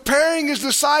 and he's preparing his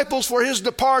disciples for his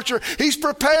departure. He's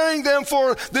preparing them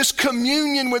for this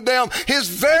communion with them. His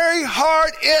very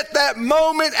heart at that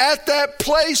moment, at that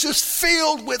place, is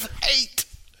filled with hate.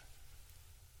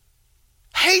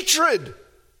 Hatred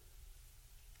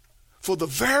for the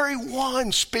very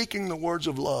one speaking the words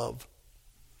of love.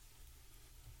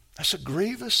 That's a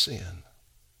grievous sin.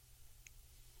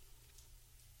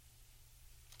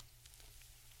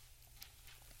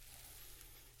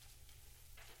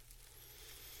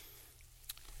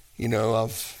 You know,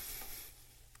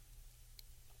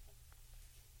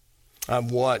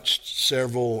 I've watched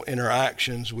several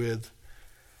interactions with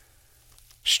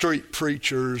street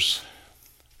preachers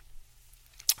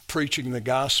preaching the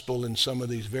gospel in some of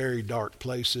these very dark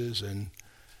places, and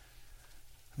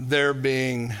they're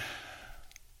being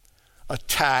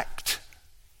attacked,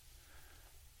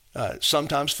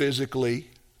 sometimes physically,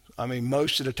 I mean,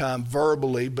 most of the time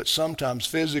verbally, but sometimes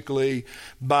physically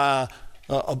by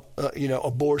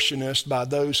abortionists, by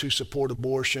those who support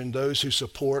abortion, those who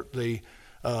support the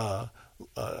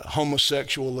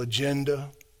homosexual agenda,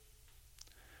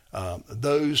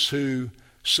 those who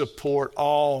support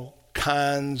all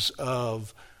kinds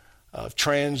of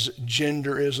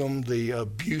transgenderism, the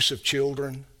abuse of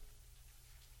children.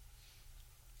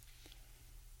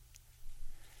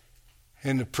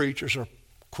 And the preachers are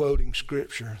quoting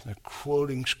Scripture. They're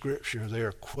quoting Scripture. They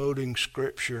are quoting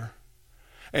Scripture.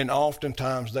 And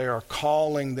oftentimes they are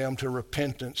calling them to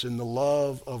repentance in the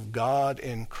love of God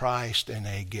in Christ. And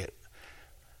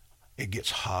it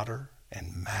gets hotter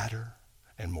and madder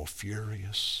and more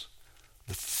furious.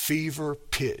 The fever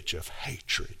pitch of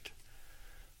hatred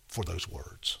for those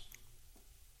words.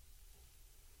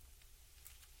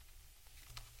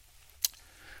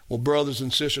 Well, brothers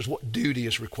and sisters, what duty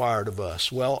is required of us?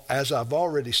 Well, as I've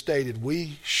already stated,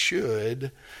 we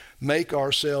should make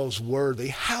ourselves worthy.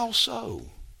 How so?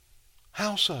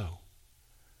 How so?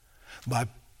 By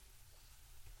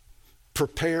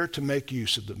prepare to make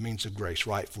use of the means of grace,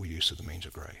 rightful use of the means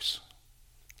of grace.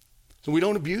 So we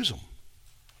don't abuse them.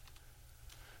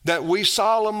 That we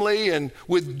solemnly and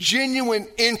with genuine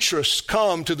interest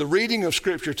come to the reading of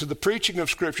Scripture, to the preaching of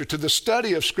Scripture, to the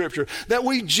study of Scripture. That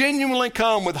we genuinely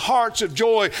come with hearts of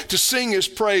joy to sing His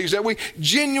praise. That we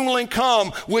genuinely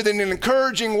come with an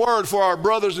encouraging word for our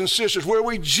brothers and sisters. Where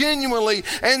we genuinely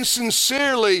and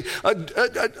sincerely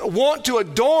want to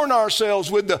adorn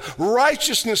ourselves with the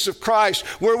righteousness of Christ.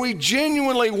 Where we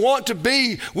genuinely want to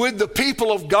be with the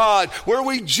people of God. Where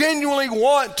we genuinely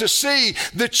want to see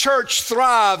the church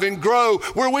thrive and grow,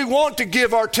 where we want to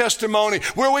give our testimony,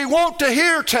 where we want to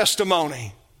hear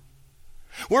testimony,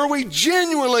 where we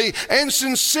genuinely and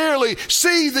sincerely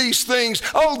see these things.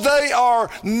 Oh, they are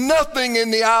nothing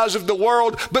in the eyes of the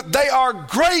world, but they are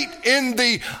great in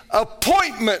the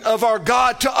appointment of our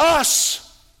God to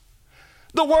us.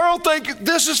 The world think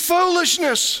this is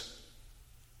foolishness.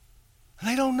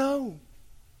 They don't know.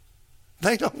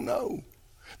 They don't know.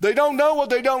 They don't know what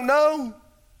they don't know.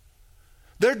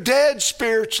 They're dead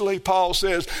spiritually, Paul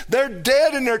says. They're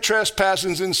dead in their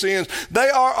trespasses and sins. They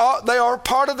are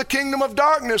part of the kingdom of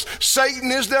darkness.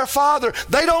 Satan is their father.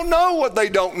 They don't know what they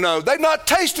don't know. They've not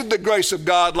tasted the grace of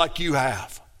God like you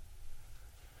have.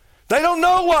 They don't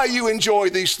know why you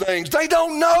enjoy these things. They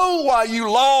don't know why you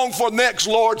long for next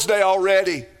Lord's Day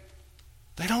already.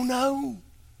 They don't know.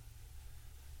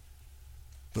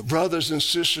 But brothers and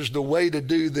sisters, the way to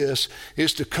do this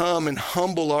is to come and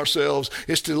humble ourselves,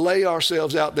 is to lay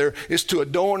ourselves out there, is to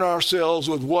adorn ourselves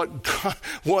with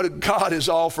what God has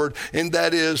offered, and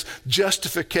that is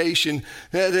justification,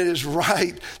 that it is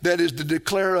right, that is to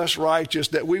declare us righteous,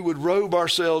 that we would robe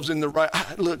ourselves in the right.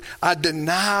 Look, I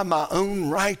deny my own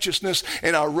righteousness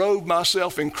and I robe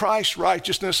myself in Christ's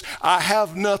righteousness. I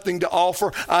have nothing to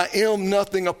offer. I am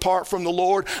nothing apart from the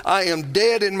Lord. I am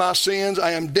dead in my sins.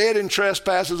 I am dead in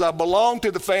trespasses. I belong to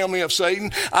the family of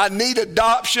Satan. I need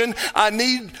adoption. I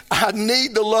need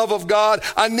the love of God.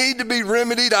 I need to be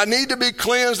remedied. I need to be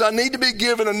cleansed. I need to be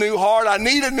given a new heart. I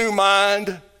need a new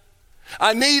mind.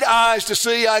 I need eyes to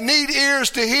see. I need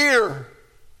ears to hear.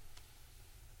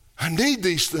 I need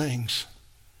these things.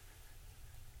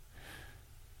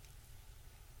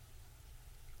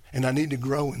 And I need to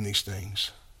grow in these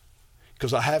things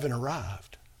because I haven't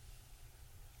arrived.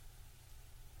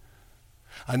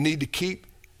 I need to keep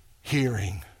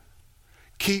hearing,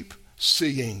 keep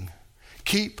seeing,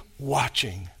 keep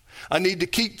watching. I need to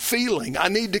keep feeling. I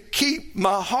need to keep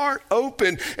my heart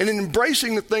open and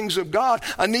embracing the things of God.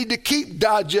 I need to keep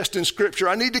digesting Scripture.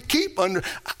 I need to keep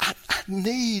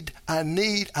I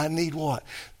need what?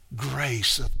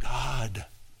 Grace of God.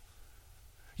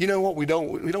 You know what? We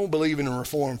don't believe in a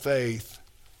Reformed faith.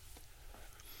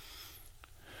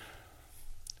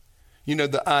 You know,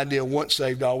 the idea, once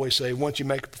saved, always saved. Once you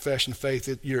make a profession of faith,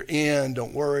 you're in,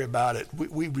 don't worry about it.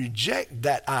 We reject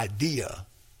that idea,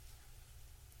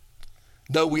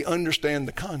 though we understand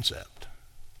the concept.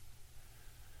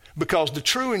 Because the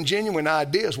true and genuine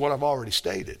idea is what I've already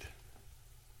stated.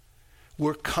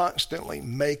 We're constantly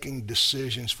making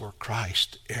decisions for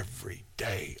Christ every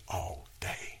day, all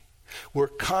day. We're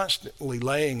constantly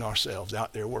laying ourselves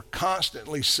out there. We're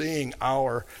constantly seeing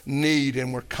our need,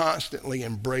 and we're constantly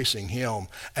embracing Him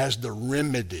as the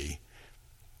remedy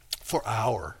for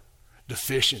our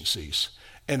deficiencies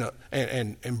and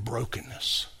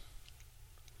brokenness.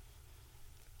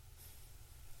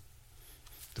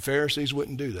 The Pharisees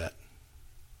wouldn't do that.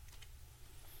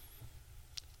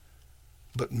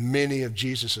 But many of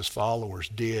Jesus' followers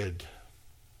did.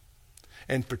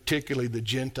 and particularly the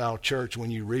Gentile church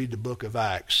when you read the book of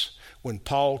Acts. When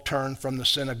Paul turned from the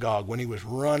synagogue, when he was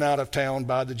run out of town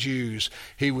by the Jews,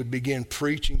 he would begin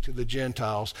preaching to the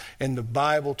Gentiles. And the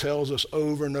Bible tells us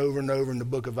over and over and over in the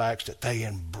book of Acts that they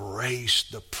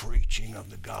embraced the preaching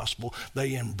of the gospel.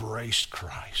 They embraced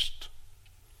Christ.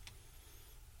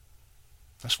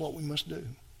 That's what we must do.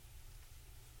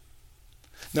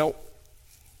 Now,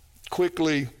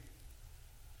 quickly,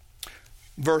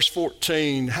 verse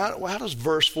 14. How does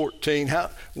verse 14,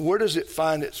 where does it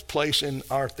find its place in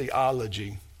our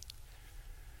theology?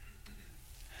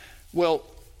 Well,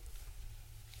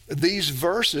 these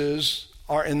verses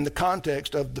are in the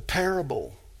context of the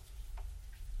parable.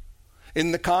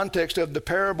 In the context of the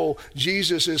parable,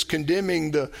 Jesus is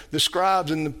condemning the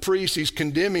scribes and the priests. He's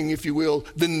condemning, if you will,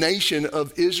 the nation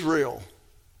of Israel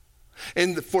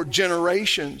and for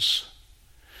generations.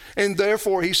 And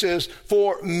therefore, he says,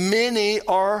 for many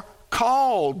are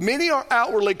called. Many are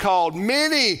outwardly called.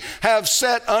 Many have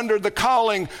sat under the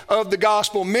calling of the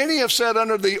gospel. Many have sat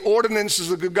under the ordinances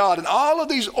of God. And all of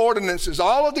these ordinances,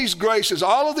 all of these graces,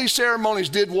 all of these ceremonies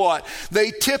did what?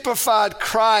 They typified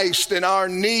Christ and our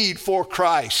need for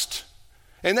Christ.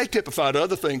 And they typified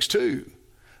other things too.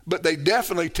 But they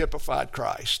definitely typified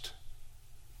Christ.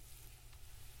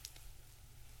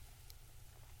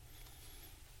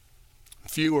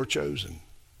 Few are chosen.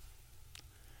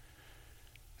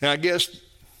 Now, I guess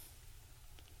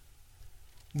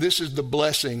this is the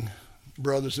blessing,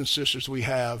 brothers and sisters, we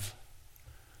have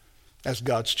as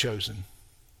God's chosen.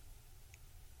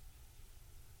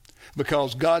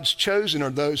 Because God's chosen are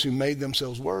those who made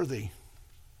themselves worthy.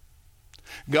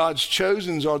 God's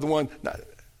chosen are the one,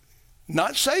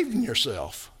 not saving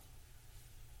yourself.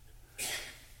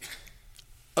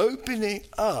 Opening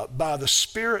up by the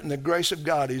Spirit and the grace of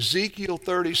God, Ezekiel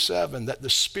 37, that the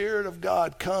Spirit of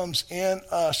God comes in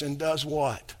us and does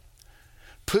what?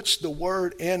 Puts the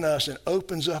Word in us and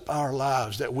opens up our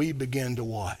lives that we begin to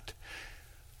what?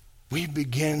 We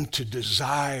begin to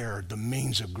desire the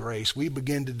means of grace. We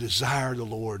begin to desire the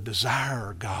Lord,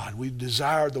 desire God. We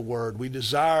desire the Word. We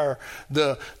desire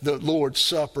the Lord's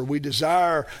Supper. We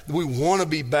want to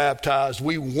be baptized.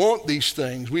 We want these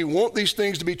things. We want these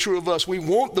things to be true of us. We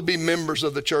want to be members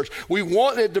of the church. We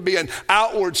want it to be an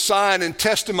outward sign and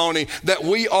testimony that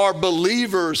we are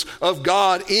believers of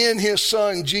God in His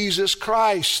Son, Jesus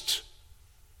Christ.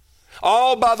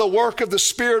 All by the work of the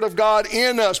Spirit of God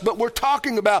in us. But we're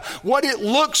talking about what it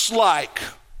looks like.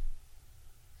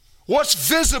 What's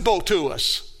visible to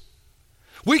us.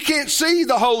 We can't see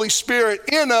the Holy Spirit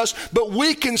in us, but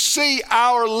we can see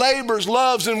our labors,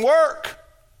 loves, and work.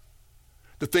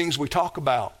 The things we talk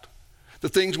about. The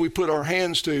things we put our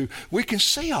hands to. We can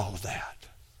see all of that.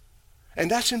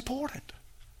 And that's important.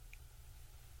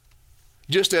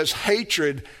 Just as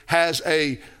hatred has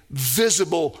a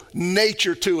visible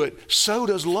nature to it, so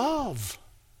does love.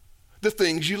 The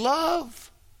things you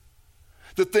love,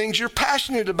 the things you're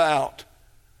passionate about,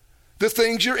 the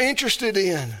things you're interested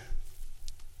in.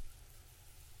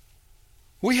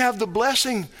 We have the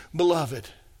blessing, beloved.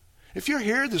 If you're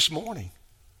here this morning,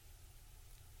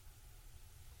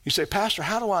 you say, Pastor,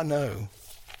 how do I know?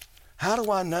 How do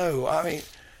I know? I mean,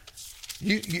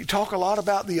 you talk a lot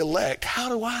about the elect. How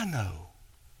do I know?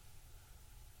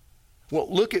 Well,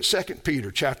 look at 2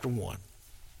 Peter chapter 1.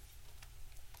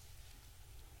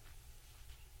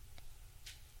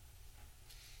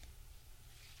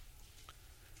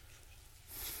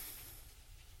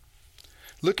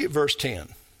 Look at verse 10.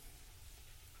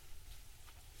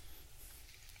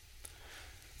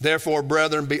 Therefore,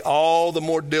 brethren, be all the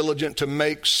more diligent to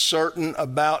make certain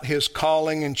about His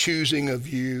calling and choosing of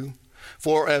you.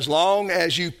 For as long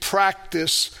as you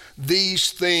practice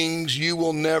these things, you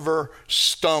will never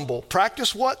stumble.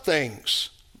 Practice what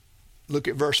things? Look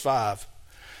at verse 5.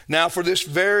 Now for this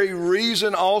very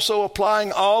reason also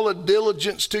applying all the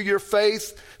diligence to your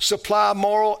faith, supply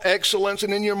moral excellence,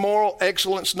 and in your moral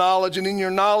excellence knowledge, and in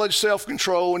your knowledge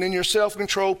self-control, and in your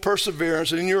self-control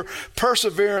perseverance, and in your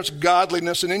perseverance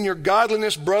godliness, and in your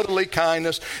godliness brotherly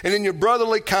kindness, and in your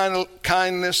brotherly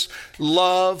kindness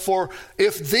love. For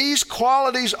if these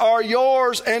qualities are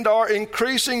yours and are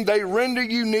increasing, they render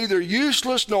you neither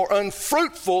useless nor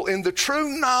unfruitful in the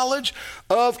true knowledge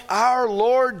of our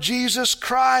Lord Jesus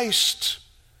Christ.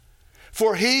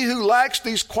 For he who lacks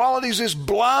these qualities is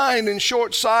blind and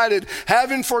short-sighted,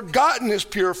 having forgotten his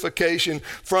purification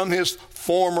from his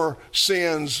former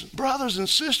sins. Brothers and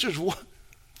sisters,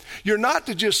 you're not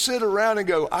to just sit around and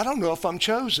go, I don't know if I'm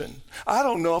chosen. I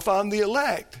don't know if I'm the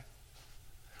elect.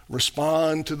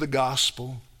 Respond to the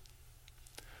gospel.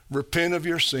 repent of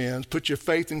your sins, put your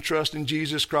faith and trust in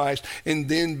Jesus Christ, and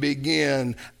then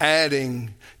begin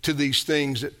adding to these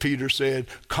things that Peter said.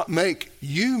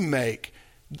 You make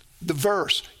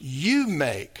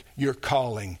your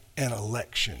calling and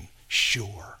election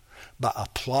sure by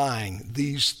applying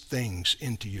these things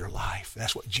into your life.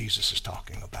 That's what Jesus is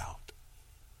talking about.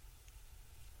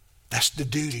 That's the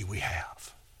duty we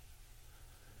have.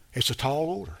 It's a tall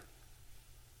order.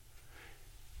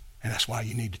 And that's why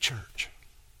you need the church.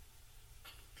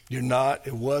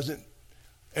 It wasn't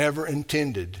ever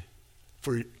intended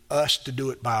for us to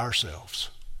do it by ourselves.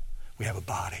 We have a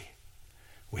body.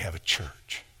 We have a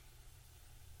church.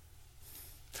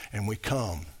 And we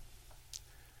come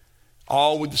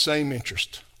all with the same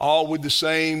interest, all with the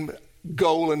same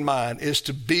goal in mind, is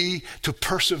to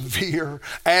persevere,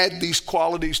 add these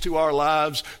qualities to our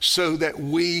lives so that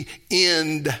we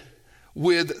end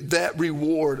with that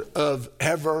reward of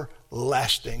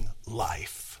everlasting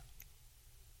life.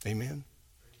 Amen.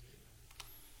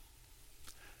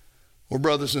 Well,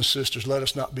 brothers and sisters, let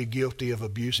us not be guilty of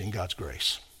abusing God's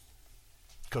grace,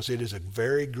 because it is a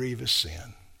very grievous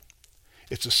sin.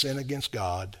 It's a sin against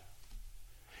God.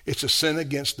 It's a sin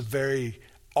against the very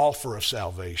offer of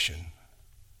salvation.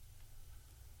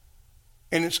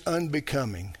 And it's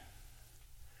unbecoming.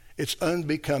 It's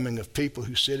unbecoming of people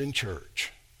who sit in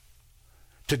church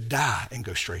to die and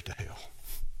go straight to hell.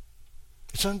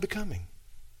 It's unbecoming.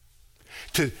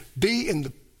 To be in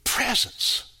the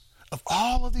presence of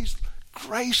all of these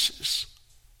graces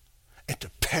and to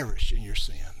perish in your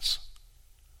sins.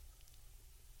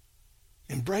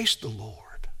 Embrace the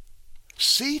Lord.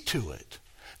 See to it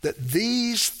that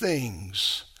these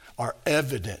things are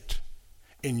evident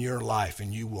in your life,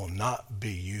 and you will not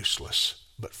be useless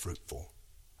but fruitful.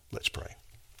 Let's pray.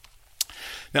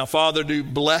 Now, Father, do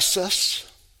bless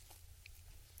us.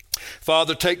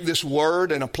 Father, take this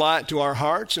word and apply it to our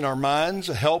hearts and our minds.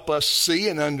 Help us see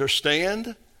and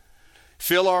understand.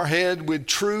 Fill our head with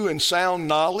true and sound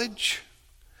knowledge.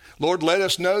 Lord, let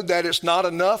us know that it's not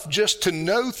enough just to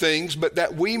know things, but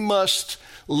that we must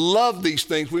love these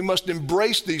things. We must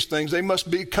embrace these things. They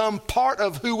must become part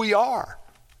of who we are.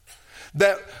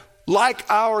 That like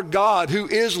our God, who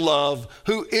is love,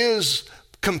 who is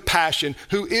compassion,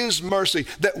 who is mercy,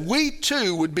 that we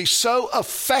too would be so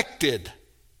affected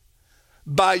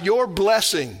by your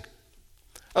blessing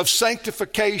of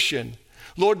sanctification,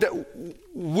 Lord, that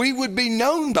we would be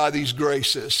known by these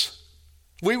graces.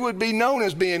 We would be known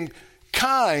as being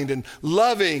kind and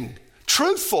loving,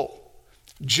 truthful,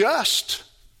 just,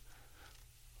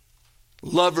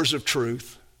 lovers of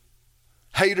truth,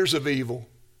 haters of evil.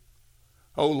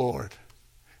 Oh Lord,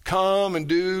 come and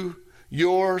do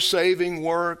your saving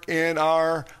work in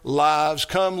our lives.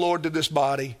 Come, Lord, to this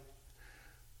body.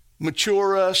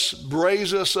 Mature us,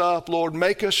 raise us up, Lord,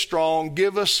 make us strong,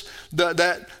 give us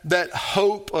that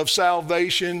hope of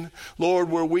salvation,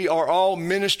 Lord, where we are all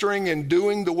ministering and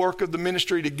doing the work of the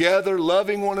ministry together,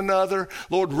 loving one another,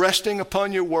 Lord, resting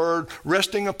upon your word,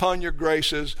 resting upon your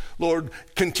graces, Lord,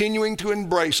 continuing to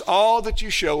embrace all that you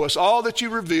show us, all that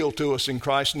you reveal to us in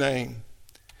Christ's name.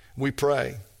 We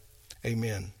pray.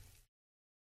 Amen.